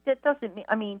nothing that doesn't mean.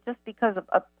 I mean, just because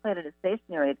a planet is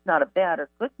stationary, it's not a bad or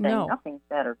good thing. No. Nothing's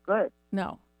bad or good.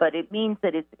 No. But it means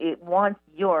that it wants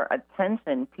your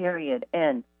attention. Period.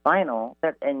 End. Final.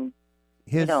 That's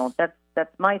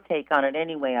my take on it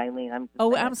anyway, Eileen. I'm just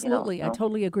saying, absolutely. I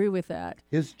totally agree with that.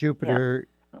 His Jupiter.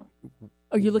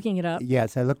 Are you looking it up?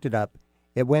 Yes, I looked it up.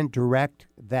 It went direct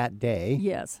that day.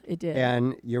 Yes, it did.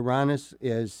 And Uranus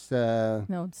is...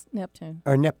 no, it's Neptune.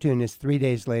 Or Neptune is 3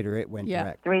 days later, it went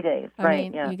direct. 3 days, I right.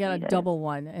 mean, yeah, you got a 3 days. double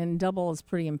one, and double is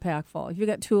pretty impactful. If you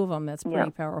got two of them, that's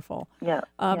pretty powerful. Yeah.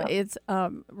 It's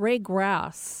Ray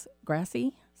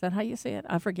Grassy. Is that how you say it?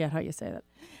 I forget how you say that.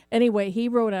 Anyway, he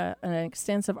wrote an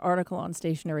extensive article on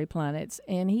stationary planets,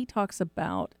 and he talks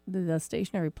about the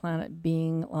stationary planet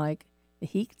being like the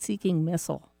heat-seeking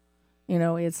missile. You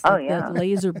know, it's the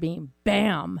laser beam.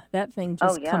 Bam! That thing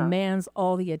just commands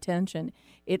all the attention.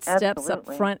 It steps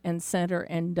up front and center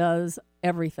and does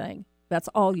everything. That's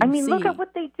all you see. I mean, look at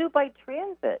what they do by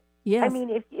transit. Yes. I mean,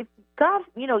 if God,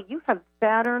 you have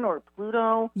Saturn or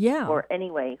Pluto, or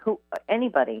anybody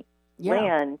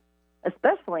land,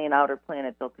 especially an outer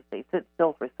planet, though, because they sit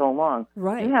still for so long.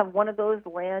 Right. You have one of those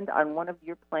land on one of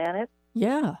your planets.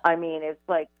 Yeah. I mean, it's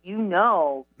like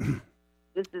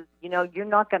this is, you're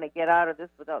not going to get out of this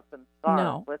without some scars.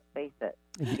 No. Let's face it.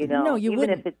 No, you even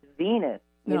wouldn't. if it's Venus,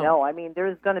 No. I mean,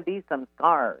 there's going to be some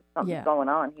scars. Something's going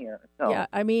on here. So, yeah,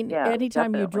 I mean,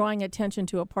 anytime you're definitely. drawing attention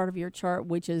to a part of your chart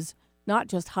which is not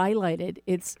just highlighted,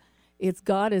 it's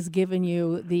God has given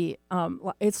you the.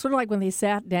 It's sort of like when they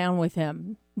sat down with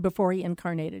him before he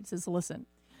incarnated. He says, "Listen,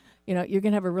 you're going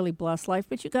to have a really blessed life,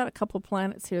 but you got a couple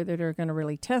planets here that are going to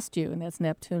really test you, and that's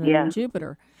Neptune and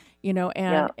Jupiter.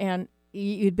 And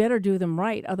you'd better do them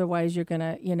right, otherwise you're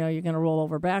gonna roll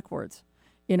over backwards,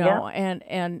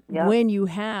 And when you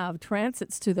have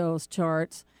transits to those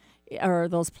charts or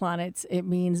those planets, it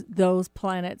means those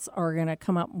planets are going to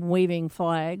come up waving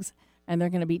flags, and they're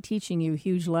going to be teaching you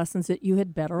huge lessons that you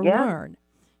had better learn.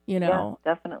 Yeah,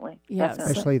 definitely. Yes.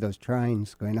 Especially those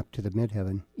trines going up to the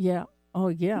midheaven. Yeah. Oh,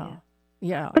 yeah.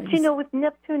 Yeah. But with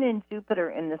Neptune and Jupiter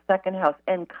in the second house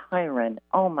and Chiron,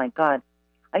 oh my God.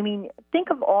 I mean, think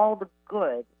of all the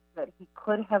good that he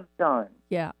could have done.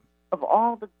 Yeah. Of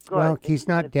all the good. Well, he's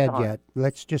not dead yet.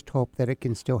 Let's just hope that it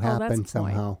can still happen that's the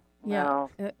point. somehow. Yeah.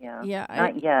 Yeah.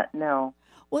 Not yet, no.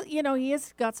 Well, he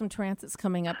has got some transits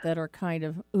coming up that are kind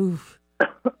of, oof.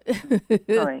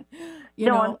 Sorry.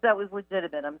 That was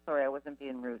legitimate. I'm sorry. I wasn't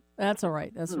being rude. That's all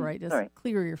right. That's all right. Just sorry.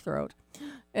 clear your throat.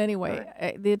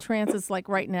 Anyway, the transits, like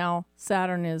right now,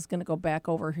 Saturn is going to go back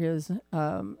over his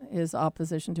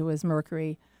opposition to his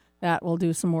Mercury. That will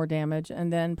do some more damage.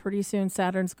 And then pretty soon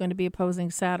Saturn's going to be opposing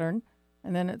Saturn,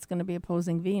 and then it's going to be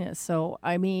opposing Venus. So,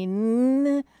 I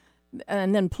mean,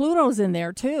 and then Pluto's in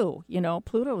there too.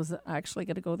 Pluto's actually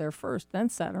going to go there first. Then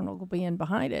Saturn will be in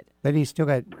behind it. But he's still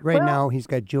got, now he's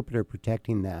got Jupiter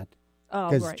protecting that.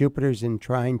 Because Jupiter's in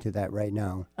trine to that right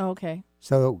now. Okay.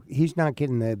 So he's not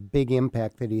getting the big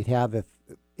impact that he'd have if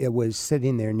it was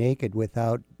sitting there naked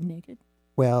without... Naked?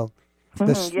 Well...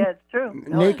 yeah, it's true.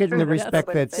 Naked in the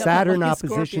respect that Saturn like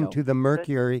opposition to the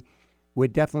Mercury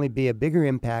would definitely be a bigger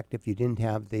impact if you didn't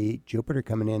have the Jupiter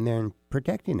coming in there and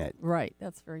protecting it. Right,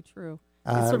 that's very true.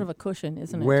 It's sort of a cushion,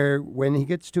 isn't it? Where when he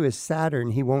gets to his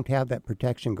Saturn, he won't have that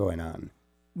protection going on.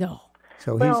 No.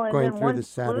 So he's going through the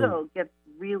Saturn. Pluto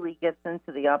really gets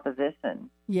into the opposition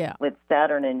Yeah. with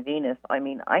Saturn and Venus. I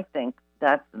mean, I think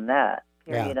that's that,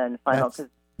 period, and final. That's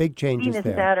big changes Venus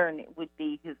there. Saturn would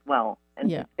be his wealth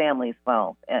and his family's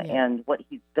wealth and what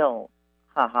he's built.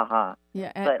 Ha, ha, ha.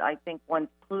 Yeah, but I think once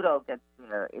Pluto gets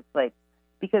there, it's like,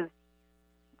 because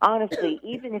honestly,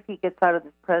 even if he gets out of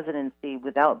this presidency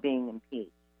without being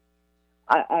impeached,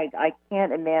 I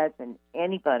can't imagine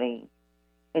anybody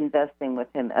investing with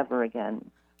him ever again.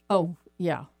 Oh,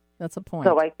 yeah, that's a point.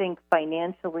 So I think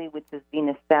financially, with his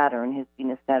Venus-Saturn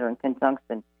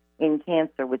conjunction in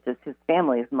Cancer, which is his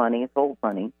family's money, it's old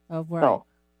money. Oh, right. So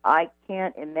I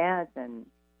can't imagine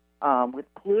with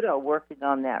Pluto working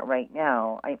on that right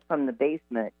now, from the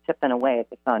basement, chipping away at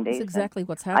the foundation. That's exactly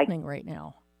what's happening right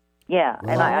now. Yeah,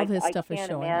 Wow. and All of his I stuff is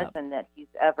can't showing up. imagine that he's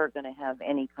ever going to have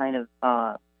any kind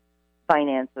of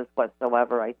finances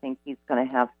whatsoever. I think he's going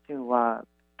to have to.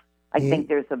 I think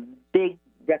there's a big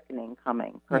reckoning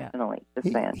coming. Personally,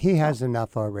 just saying. He has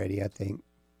enough already, I think.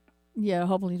 Yeah,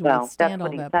 hopefully to Well, withstand that's all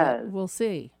what he that, says. but we'll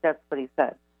see. That's what he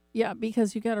said. Yeah,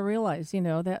 because you got to realize,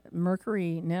 that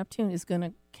Mercury-Neptune is going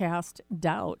to cast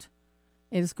doubt.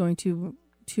 It is going to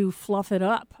fluff it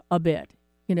up a bit.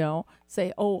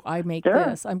 Say, oh, I make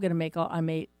this. I'm going to make all. I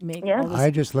make all this.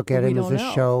 I just look at We it as don't a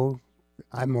know. show.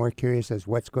 I'm more curious as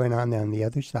what's going on the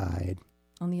other side.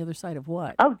 On the other side of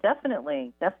what? Oh,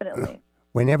 definitely.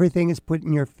 When everything is put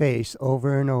in your face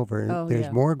over and over, there's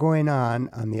yeah. more going on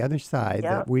the other side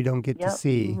that we don't get to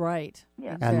see. Right.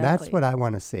 Yeah. And that's Exactly. what I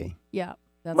want to see. Yeah,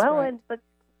 that's Well, right.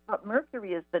 but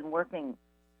Mercury has been working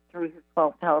through his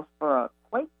 12th house for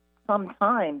quite some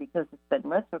time because it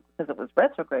was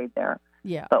retrograde there.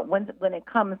 Yeah. But when it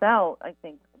comes out, I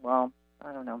think, well,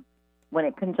 I don't know. When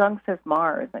it conjuncts his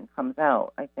Mars and comes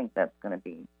out, I think that's going to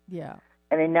be Yeah.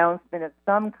 an announcement of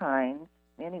some kind.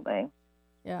 Anyway,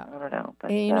 Yeah. I don't know. But,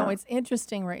 And it's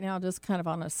interesting right now, just kind of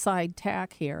on a side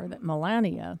tack here, that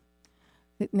Melania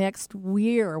next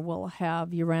year will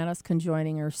have Uranus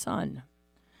conjoining her sun.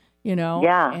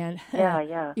 Yeah. And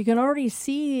yeah. you can already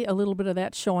see a little bit of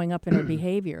that showing up in her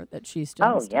behavior that she's doing.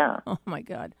 Oh, yeah. Oh my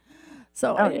God.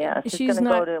 So she's going to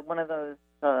not go to one of those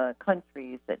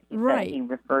countries that he said Right. he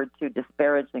referred to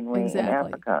disparagingly in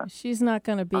Africa. She's not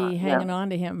going to be hanging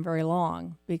on to him very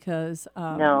long because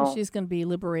No. she's going to be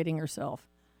liberating herself,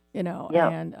 Yeah.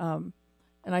 and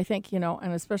I think, and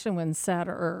especially when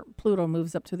Saturn or Pluto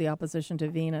moves up to the opposition to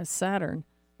Venus, Saturn,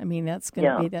 I mean, that's going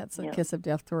to be, that's a kiss of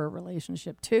death to her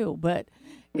relationship too, but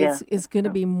it's going to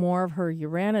be more of her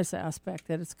Uranus aspect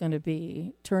that it's going to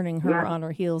be turning her on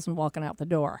her heels and walking out the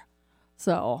door.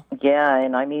 So Yeah,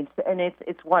 and I mean, and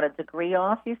it's what, a degree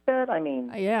off, you said? I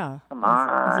mean, yeah, come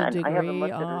on. it's a I haven't degree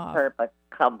looked at off. his chart, but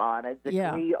come on, a degree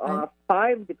Yeah, off,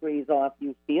 5 degrees off,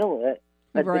 you feel it.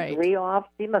 A Right. degree off,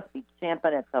 she must be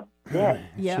champing at the bit.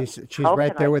 Yeah. She's How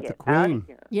right can there I with the get out of queen.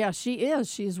 here? Yeah, she is.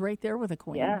 She's right there with the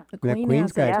queen. Yeah. The The queen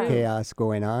queen's has it got too. chaos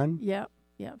going on. Yeah,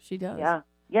 she does. Yeah.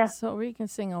 So we can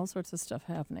sing all sorts of stuff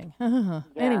happening. Yeah,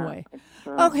 Anyway, it's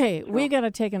true. okay, we got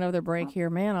to take another break here,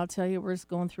 man. I'll tell you, we're just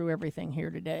going through everything here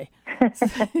today. It's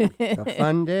a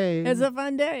fun day. It's a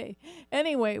fun day.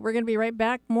 Anyway, we're going to be right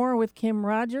back. More with Kim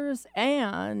Rogers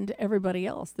and everybody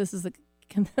else. This is the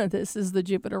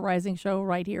Jupiter Rising Show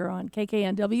right here on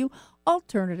KKNW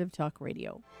Alternative Talk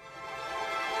Radio.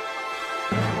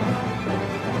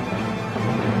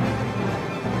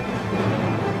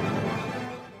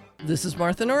 This is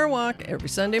Martha Norwalk. Every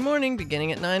Sunday morning,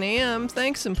 beginning at 9 a.m.,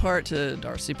 thanks in part to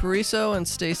Darcy Pariso and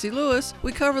Stacy Lewis,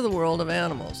 we cover the world of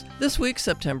animals. This week,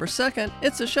 September 2nd,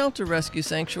 it's a shelter rescue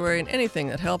sanctuary and anything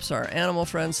that helps our Animal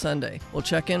Friends Sunday. We'll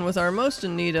check in with our most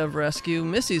in need of rescue,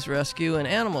 Missy's Rescue and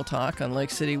Animal Talk on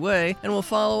Lake City Way, and we'll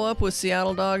follow up with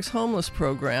Seattle Dogs Homeless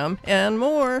Program and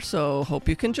more, so hope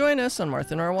you can join us on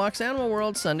Martha Norwalk's Animal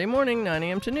World Sunday morning, 9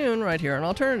 a.m. to noon, right here on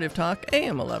Alternative Talk,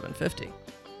 AM 1150.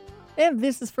 And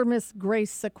this is for Miss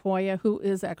Grace Sequoia, who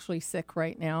is actually sick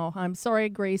right now. I'm sorry,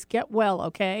 Grace. Get well,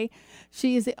 okay?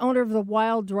 She is the owner of the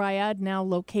Wild Dryad, now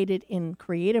located in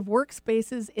Creative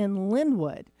Workspaces in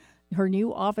Linwood. Her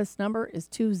new office number is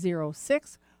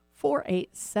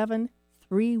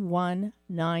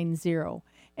 206-487-3190.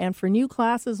 And for new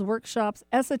classes, workshops,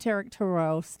 esoteric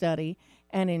tarot study,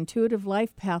 and intuitive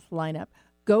life path lineup,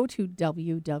 go to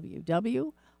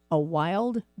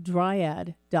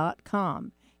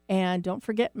www.awilddryad.com. And don't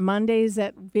forget Mondays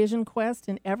at Vision Quest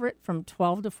in Everett from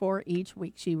 12 to 4 each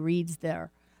week. She reads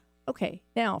there. Okay,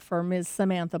 now for Ms.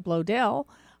 Samantha Blodell,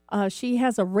 she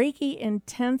has a Reiki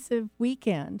intensive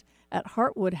weekend at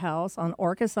Heartwood House on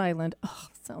Orcas Island. Oh,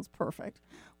 sounds perfect.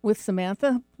 With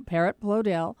Samantha Parrott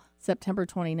Blodell, September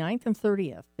 29th and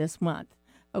 30th this month.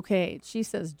 Okay, she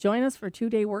says, join us for a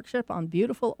 2-day workshop on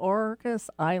beautiful Orcas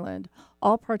Island.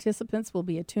 All participants will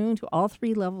be attuned to all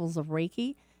 3 levels of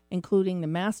Reiki, including the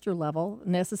master level,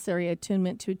 necessary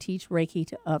attunement to teach Reiki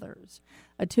to others.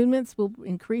 Attunements will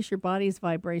increase your body's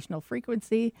vibrational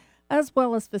frequency, as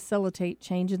well as facilitate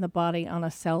change in the body on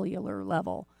a cellular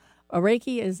level.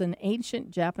 Reiki is an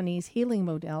ancient Japanese healing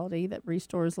modality that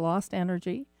restores lost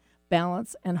energy,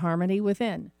 balance, and harmony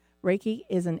within. Reiki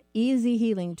is an easy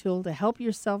healing tool to help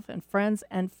yourself and friends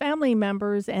and family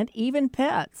members and even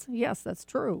pets. Yes, that's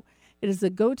true. It is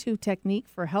a go-to technique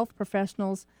for health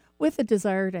professionals with a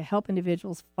desire to help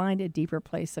individuals find a deeper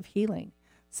place of healing.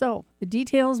 So the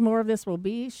details, more of this will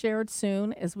be shared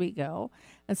soon as we go.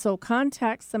 And so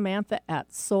contact Samantha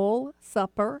at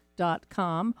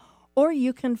soulsupper.com, or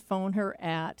you can phone her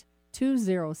at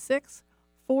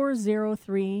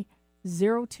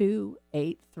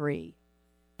 206-403-0283.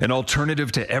 An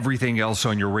alternative to everything else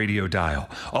on your radio dial.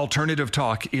 Alternative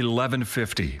Talk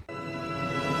 1150.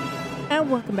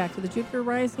 And welcome back to the Jupiter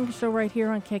Rising Show right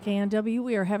here on KKNW.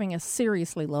 We are having a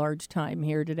seriously large time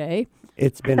here today.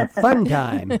 It's been a fun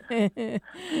time.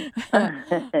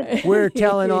 We're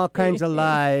telling all kinds of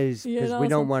lies because we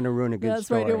don't want to ruin a good that's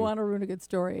story. That's right. We don't want to ruin a good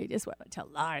story. Just want to tell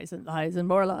lies and lies and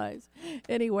more lies.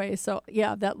 Anyway, so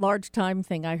yeah, that large time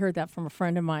thing, I heard that from a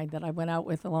friend of mine that I went out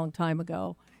with a long time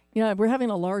ago. Yeah, we're having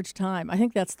a large time. I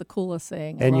think that's the coolest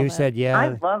saying. And you said, yeah. I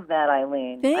love that,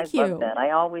 Eileen. Thank you. I love that.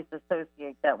 I always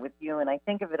associate that with you, and I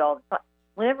think of it all the time.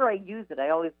 Whenever I use it, I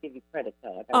always give you credit,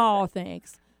 Todd. Oh,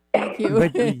 thanks. Thank you.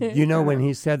 But you know, when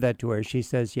he said that to her, she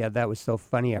says, yeah, that was so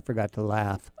funny, I forgot to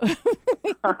laugh.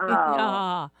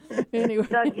 Anyway.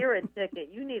 Doug, you're a ticket.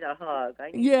 You need a hug.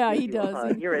 He does.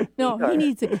 Hug. You're a no, he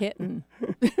needs a kitten.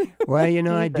 Well, you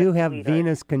know, I do have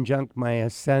Venus conjunct my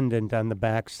ascendant on the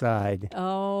back side.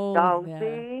 Oh,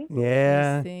 see?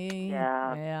 Yeah. See?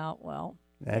 Yeah. Yeah, well.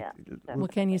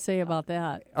 What can you say about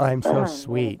that? Oh, I'm so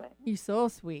sweet. You're so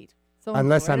sweet. So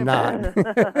unless I'm not.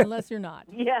 Unless you're not.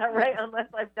 Yeah, right. Unless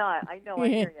I'm not. I know. I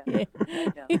hear you.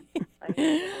 I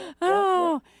know.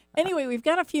 Oh, anyway, we've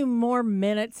got a few more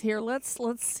minutes here. Let's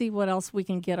see what else we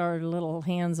can get our little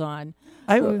hands on.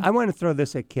 I want to throw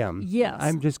this at Kim. Yes.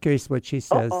 I'm just curious what she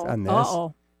says on this.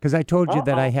 Because I told you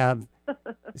that I have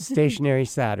stationary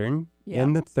Saturn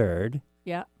in the third.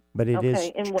 Yeah. But it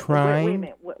is trine. Wait a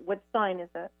minute. What sign is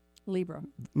that? Libra.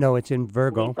 No, it's in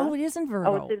Virgo. Libra? Oh, it is in Virgo.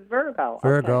 Oh, it's in Virgo.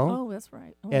 Virgo. Okay. Oh, that's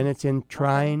right. Oh. And it's in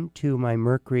trine to my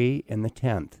Mercury in the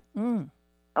 10th. In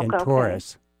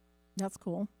Taurus. That's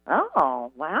cool.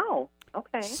 Oh, wow.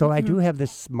 Okay. So I do have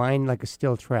this mind like a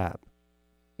steel trap.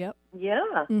 Yep.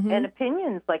 Yeah. And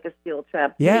opinions like a steel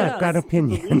trap. Yeah, I've got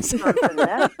opinions.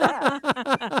 That's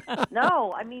that.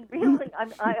 No, I mean, really,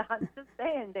 I'm just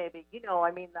saying, baby, you know,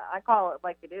 I mean, I call it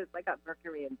like it is. I got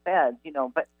Mercury in Fed, you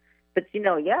know, but you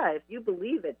know, yeah, if you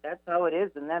believe it, that's how it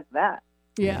is, and that's that.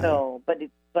 Yeah. So, but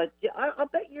I'll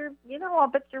bet you're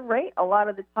right a lot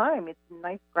of the time. It's a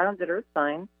nice grounded Earth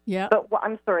sign. Yeah. But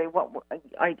I'm sorry,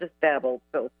 I just babbled.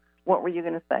 So, what were you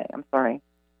going to say? I'm sorry.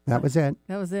 That was it.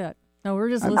 That was it. No, we're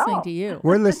just listening to you.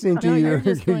 We're listening to you. You're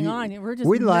just going on. We're just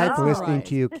we like mesmerized. listening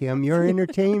to you, Kim. You're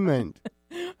entertainment.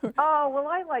 Oh, well,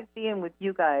 I like being with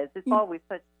you guys. It's always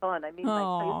such fun. I mean, my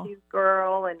Pisces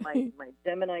girl and my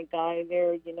Gemini guy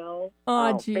there, you know.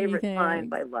 Oh, gee, favorite thanks. time.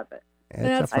 I love it.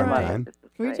 That's a fun right. time.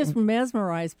 We're just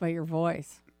mesmerized by your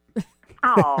voice.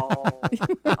 Oh,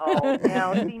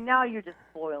 now you're just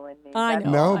spoiling me. I know.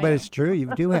 No, but it's true.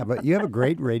 You have a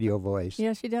great radio voice.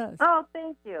 Yeah, she does. Oh,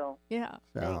 thank you. Yeah,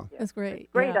 so. That's great.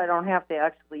 It's great. Yeah. You don't have to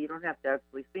actually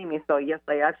see me. So yes,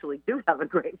 I actually do have a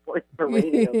great voice for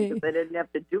radio because I didn't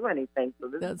have to do anything. So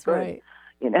this is good. Right.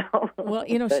 You know. Well,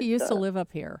 you know, she used to live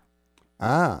up here.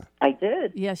 Ah. I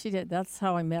did. Yeah, she did. That's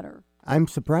how I met her. I'm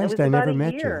surprised I never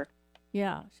met you.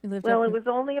 Yeah, she lived. Well, it was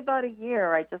only about a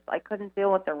year. I couldn't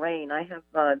deal with the rain. I have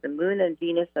the moon and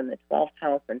Venus in the 12th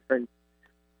house, and for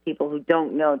people who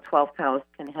don't know, 12th house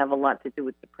can have a lot to do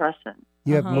with depression.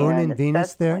 You have moon and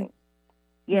Venus there?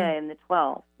 Yeah, in the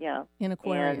 12th. Yeah, in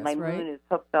Aquarius, and my right? moon is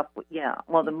hooked up with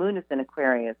well, the moon is in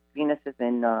Aquarius. Venus is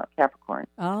in Capricorn.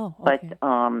 Oh, okay.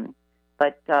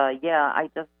 But I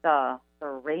just the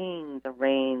rain, and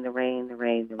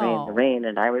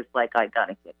I was like, I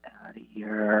gotta get out of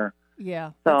here.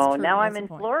 Yeah. So now I'm in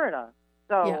Florida.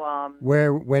 So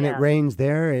when it rains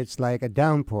there, it's like a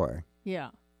downpour.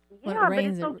 Yeah. Yeah, but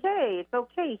it's okay. It's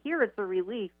okay. Here it's a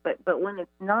relief, but when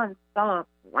it's nonstop,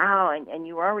 wow, and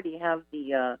you already have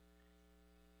the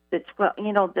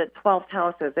 12th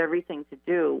house has everything to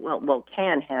do. Well,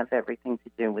 can have everything to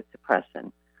do with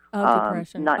depression. Oh,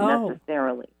 depression. Not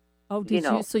necessarily. Oh, did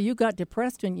you? So you got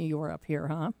depressed when you were up here,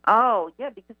 huh? Oh, yeah,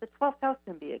 because the 12th house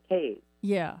can be a cave.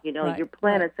 Yeah. Your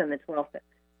planet's in the 12th.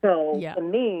 So to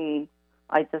me,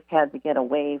 I just had to get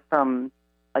away from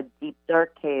a deep,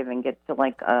 dark cave and get to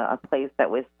like a place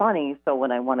that was sunny. So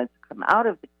when I wanted to come out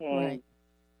of the cave,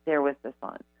 there was the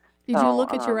sun. Did you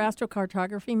look at your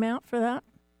astrocartography map for that?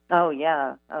 Oh,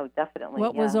 yeah. Oh, definitely.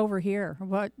 What was over here?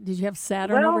 What did you have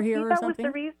Saturn over here or something?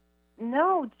 Was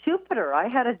no, Jupiter. I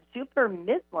had a Jupiter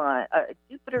midline.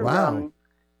 Jupiter. Wow.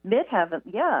 Midheaven,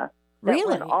 yeah. That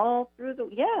Really? went all through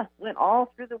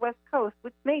the West Coast,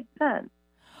 which made sense.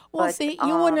 Well, But, see,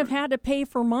 you wouldn't have had to pay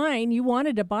for mine. You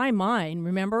wanted to buy mine,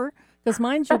 remember? Because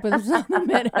mine Jupiter's on the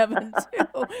midheaven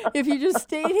too. If you just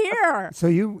stayed here. So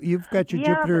you've got your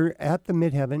Yeah, Jupiter at the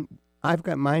midheaven. I've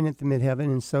got mine at the midheaven,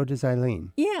 and so does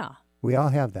Eileen. Yeah. We all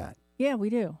have that. Yeah, we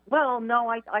do. Well, no,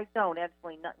 I don't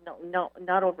actually.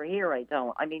 Not over here. I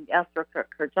don't. I mean,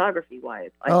 astrocartography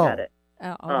wise, I had it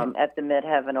Okay. at the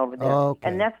midheaven over there, Okay.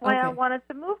 and that's why I Okay. wanted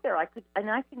to move there. I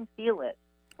can feel it.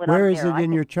 When Where I'm is there. it I in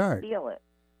can your chart? Feel it.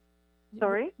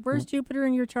 Sorry, Where's Jupiter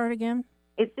in your chart again?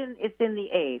 it's in the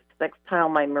 8th sextile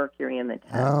my Mercury in the 10th.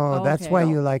 Oh, that's Okay. why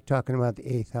you like talking about the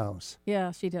 8th house.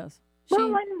 Yeah, she does.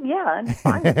 Well, I'm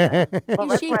fine with that. Well,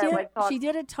 that's she why I did. like talking. She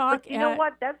did a talk. But you know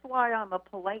what? That's why I'm a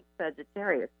polite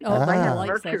Sagittarius. Oh, Because I have polite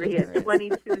Mercury Sagittarius. at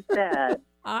 22 Sag,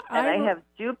 and I have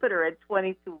Jupiter at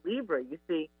 22 Libra. You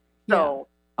see, so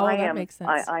Oh, I that am. makes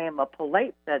sense. I am a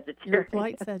polite Sagittarius. You're a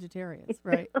polite Sagittarius,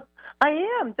 right? I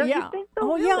am. Don't yeah. you think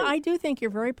so? Oh, really? yeah. I do think you're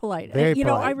very polite. Very you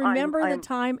know, I polite. remember the I'm-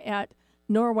 time at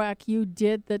Norwalk you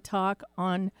did the talk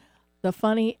on the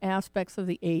funny aspects of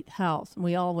the 8th house, and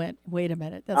we all went, "Wait a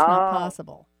minute, that's not Oh.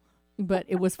 possible." But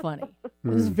it was funny. It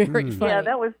was very Mhm. funny. Yeah,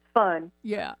 that was fun.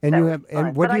 Yeah. And That you was have, fun.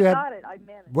 and what But do you I have? got it. I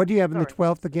managed. What do you have in the Sorry.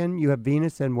 12th again? You have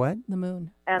Venus and what? The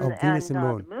moon. And, Venus and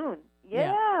moon. The moon.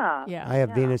 Yeah. Yeah. Yeah. I have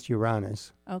Yeah. Venus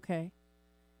Uranus. Okay.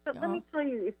 But let me tell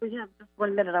you, if we have just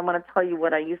 1 minute, I want to tell you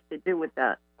what I used to do with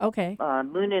that Okay.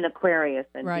 moon in Aquarius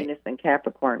and Right. Venus in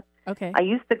Capricorn. Okay. I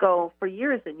used to go for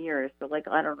years and years, so like,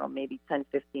 I don't know, maybe 10,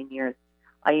 15 years.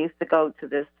 I used to go to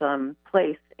this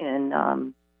place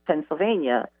in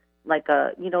Pennsylvania, like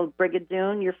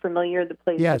Brigadoon. You're familiar, the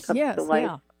place Yes. that comes Yes. to life?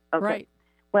 Yeah. Okay. Right.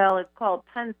 Well, it's called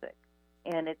Pensick,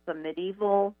 and it's a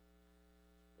medieval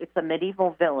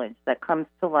village that comes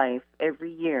to life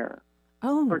every year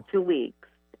Oh. for 2 weeks.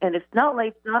 And it's not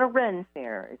a Ren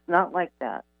fair. It's not like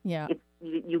that. Yeah. It's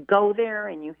you go there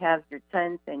and you have your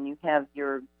tent and you have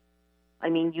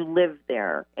you live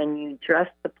there and you dress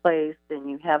the place and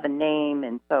you have a name,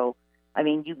 and so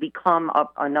you become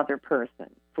another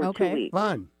person for Okay. 2 weeks.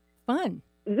 Fun.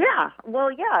 Yeah,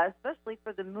 well, yeah, especially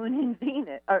for the moon in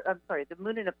Venus. The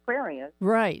moon in Aquarius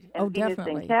Right. and Oh, Venus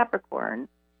definitely. in Capricorn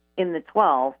in the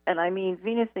 12th. And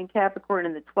Venus in Capricorn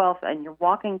in the 12th, and you're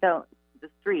walking down the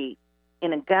street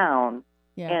in a gown,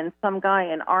 Yeah. and some guy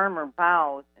in armor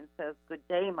bows and says, "Good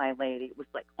day, my lady." It was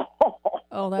like,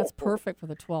 Oh, that's perfect for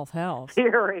the 12th house.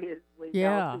 seriously.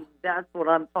 Yeah. Now, see, that's what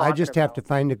I'm talking I just have to about.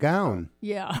 find a gown.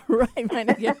 Yeah,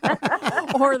 right. Yeah.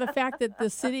 Or the fact that the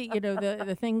city,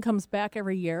 the thing comes back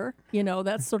every year.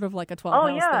 That's sort of like a 12th Oh,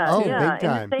 house yeah. thing, Oh, too. yeah, big in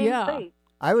the time. same Yeah. place.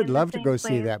 I would In the love to same go see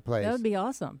place. that place. That would be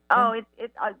awesome. Oh,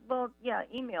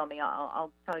 email me.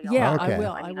 I'll tell you. Yeah, Okay. I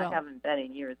will. I will. haven't been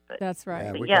in years, but That's right.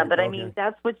 Yeah, we yeah, gotta but go I mean,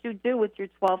 there. that's what you do with your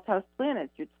 12th house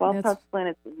planets. Your 12th That's- house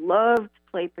planets love to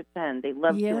play pretend. They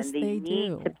love to, Yes, and they they need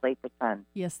do. to play pretend.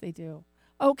 Yes, they do.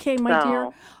 Okay, my dear.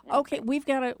 So, Okay, we've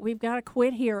got to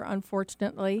quit here,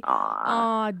 unfortunately.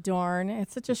 Aw. Darn!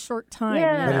 It's such a short time.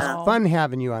 Yeah. But you it's know. fun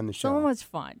having you on the show. So much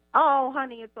fun. Oh,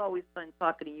 honey, it's always fun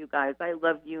talking to you guys. I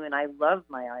love you, and I love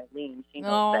my Eileen. She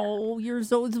knows Oh, you're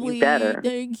so sweet. better.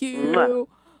 Thank you. Mwah.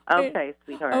 that. Okay,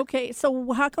 sweetheart. Okay,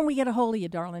 so how can we get a hold of you,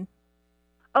 darling?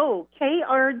 Oh,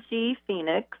 KRG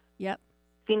Phoenix. Yep.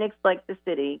 Phoenix like the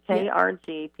city.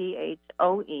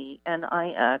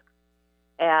 KRGPHOENIX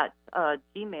at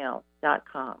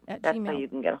gmail.com. At That's Gmail. how you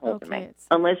can get a hold of Okay, me. it's-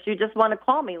 Unless you just want to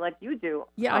call me like you do.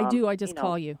 Yeah, I do. I just you know.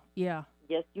 call you. Yeah.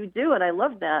 Yes, you do, and I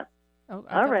love that. Oh,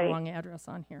 I All got right. the wrong address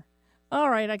on here. All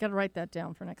right, I got to write that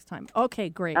down for next time. Okay,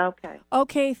 great. Okay.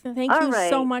 Okay, thank All you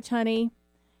so right. much, honey.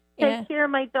 Take care,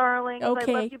 my darlings.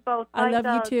 Okay. I love you both. I Bye, love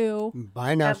you Doug. too.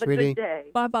 Bye now, Have sweetie. a good day.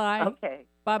 Bye-bye. Okay.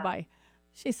 Bye-bye.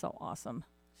 She's so awesome.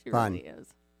 She Fun. really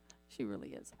is. She really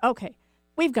is. Okay.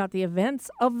 We've got the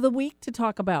events of the week to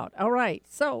talk about. All right.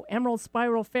 So, Emerald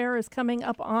Spiral Fair is coming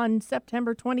up on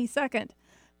September 22nd.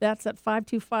 That's at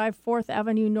 525 4th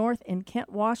Avenue North in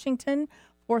Kent, Washington.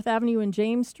 4th Avenue and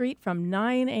James Street from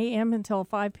 9 a.m. until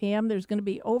 5 p.m. There's going to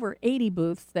be over 80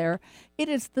 booths there. It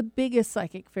is the biggest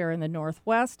psychic fair in the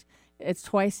Northwest. It's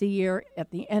twice a year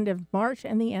at the end of March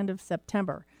and the end of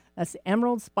September. That's the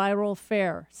Emerald Spiral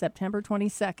Fair, September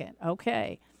 22nd.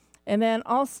 Okay. And then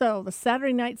also, the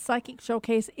Saturday Night Psychic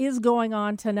Showcase is going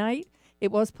on tonight.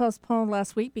 It was postponed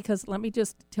last week because, let me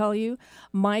just tell you,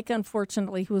 Mike,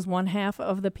 unfortunately, who was one half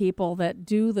of the people that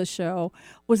do the show,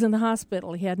 was in the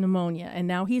hospital. He had pneumonia, and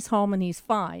now he's home and he's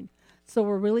fine. So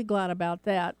we're really glad about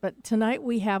that. But tonight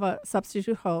we have a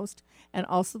substitute host and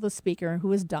also the speaker,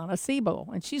 who is Donna Sebo,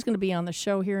 and she's going to be on the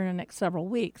show here in the next several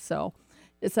weeks. So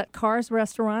It's at Cars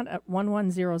Restaurant at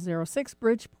 11006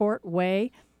 Bridgeport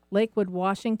Way, Lakewood,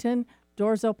 Washington.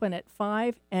 Doors open at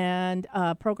 5, and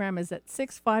program is at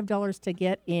 $5 to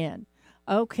get in.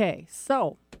 Okay,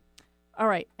 so, all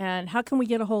right, and how can we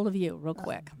get a hold of you real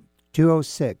quick?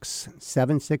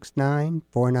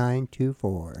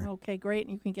 206-769-4924. Okay, great.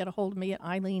 And you can get a hold of me at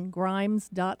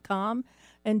EileenGrimes.com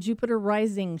and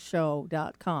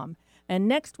JupiterRisingShow.com. And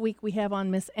next week we have on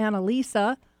Miss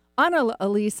Annalisa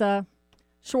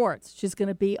Schwartz. She's going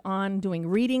to be on doing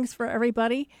readings for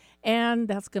everybody, and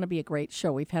that's going to be a great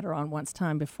show. We've had her on once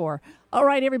time before. All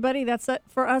right, everybody, that's it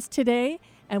for us today,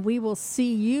 and we will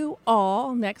see you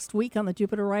all next week on the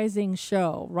Jupiter Rising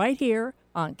Show right here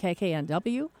on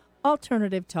KKNW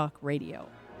Alternative Talk Radio.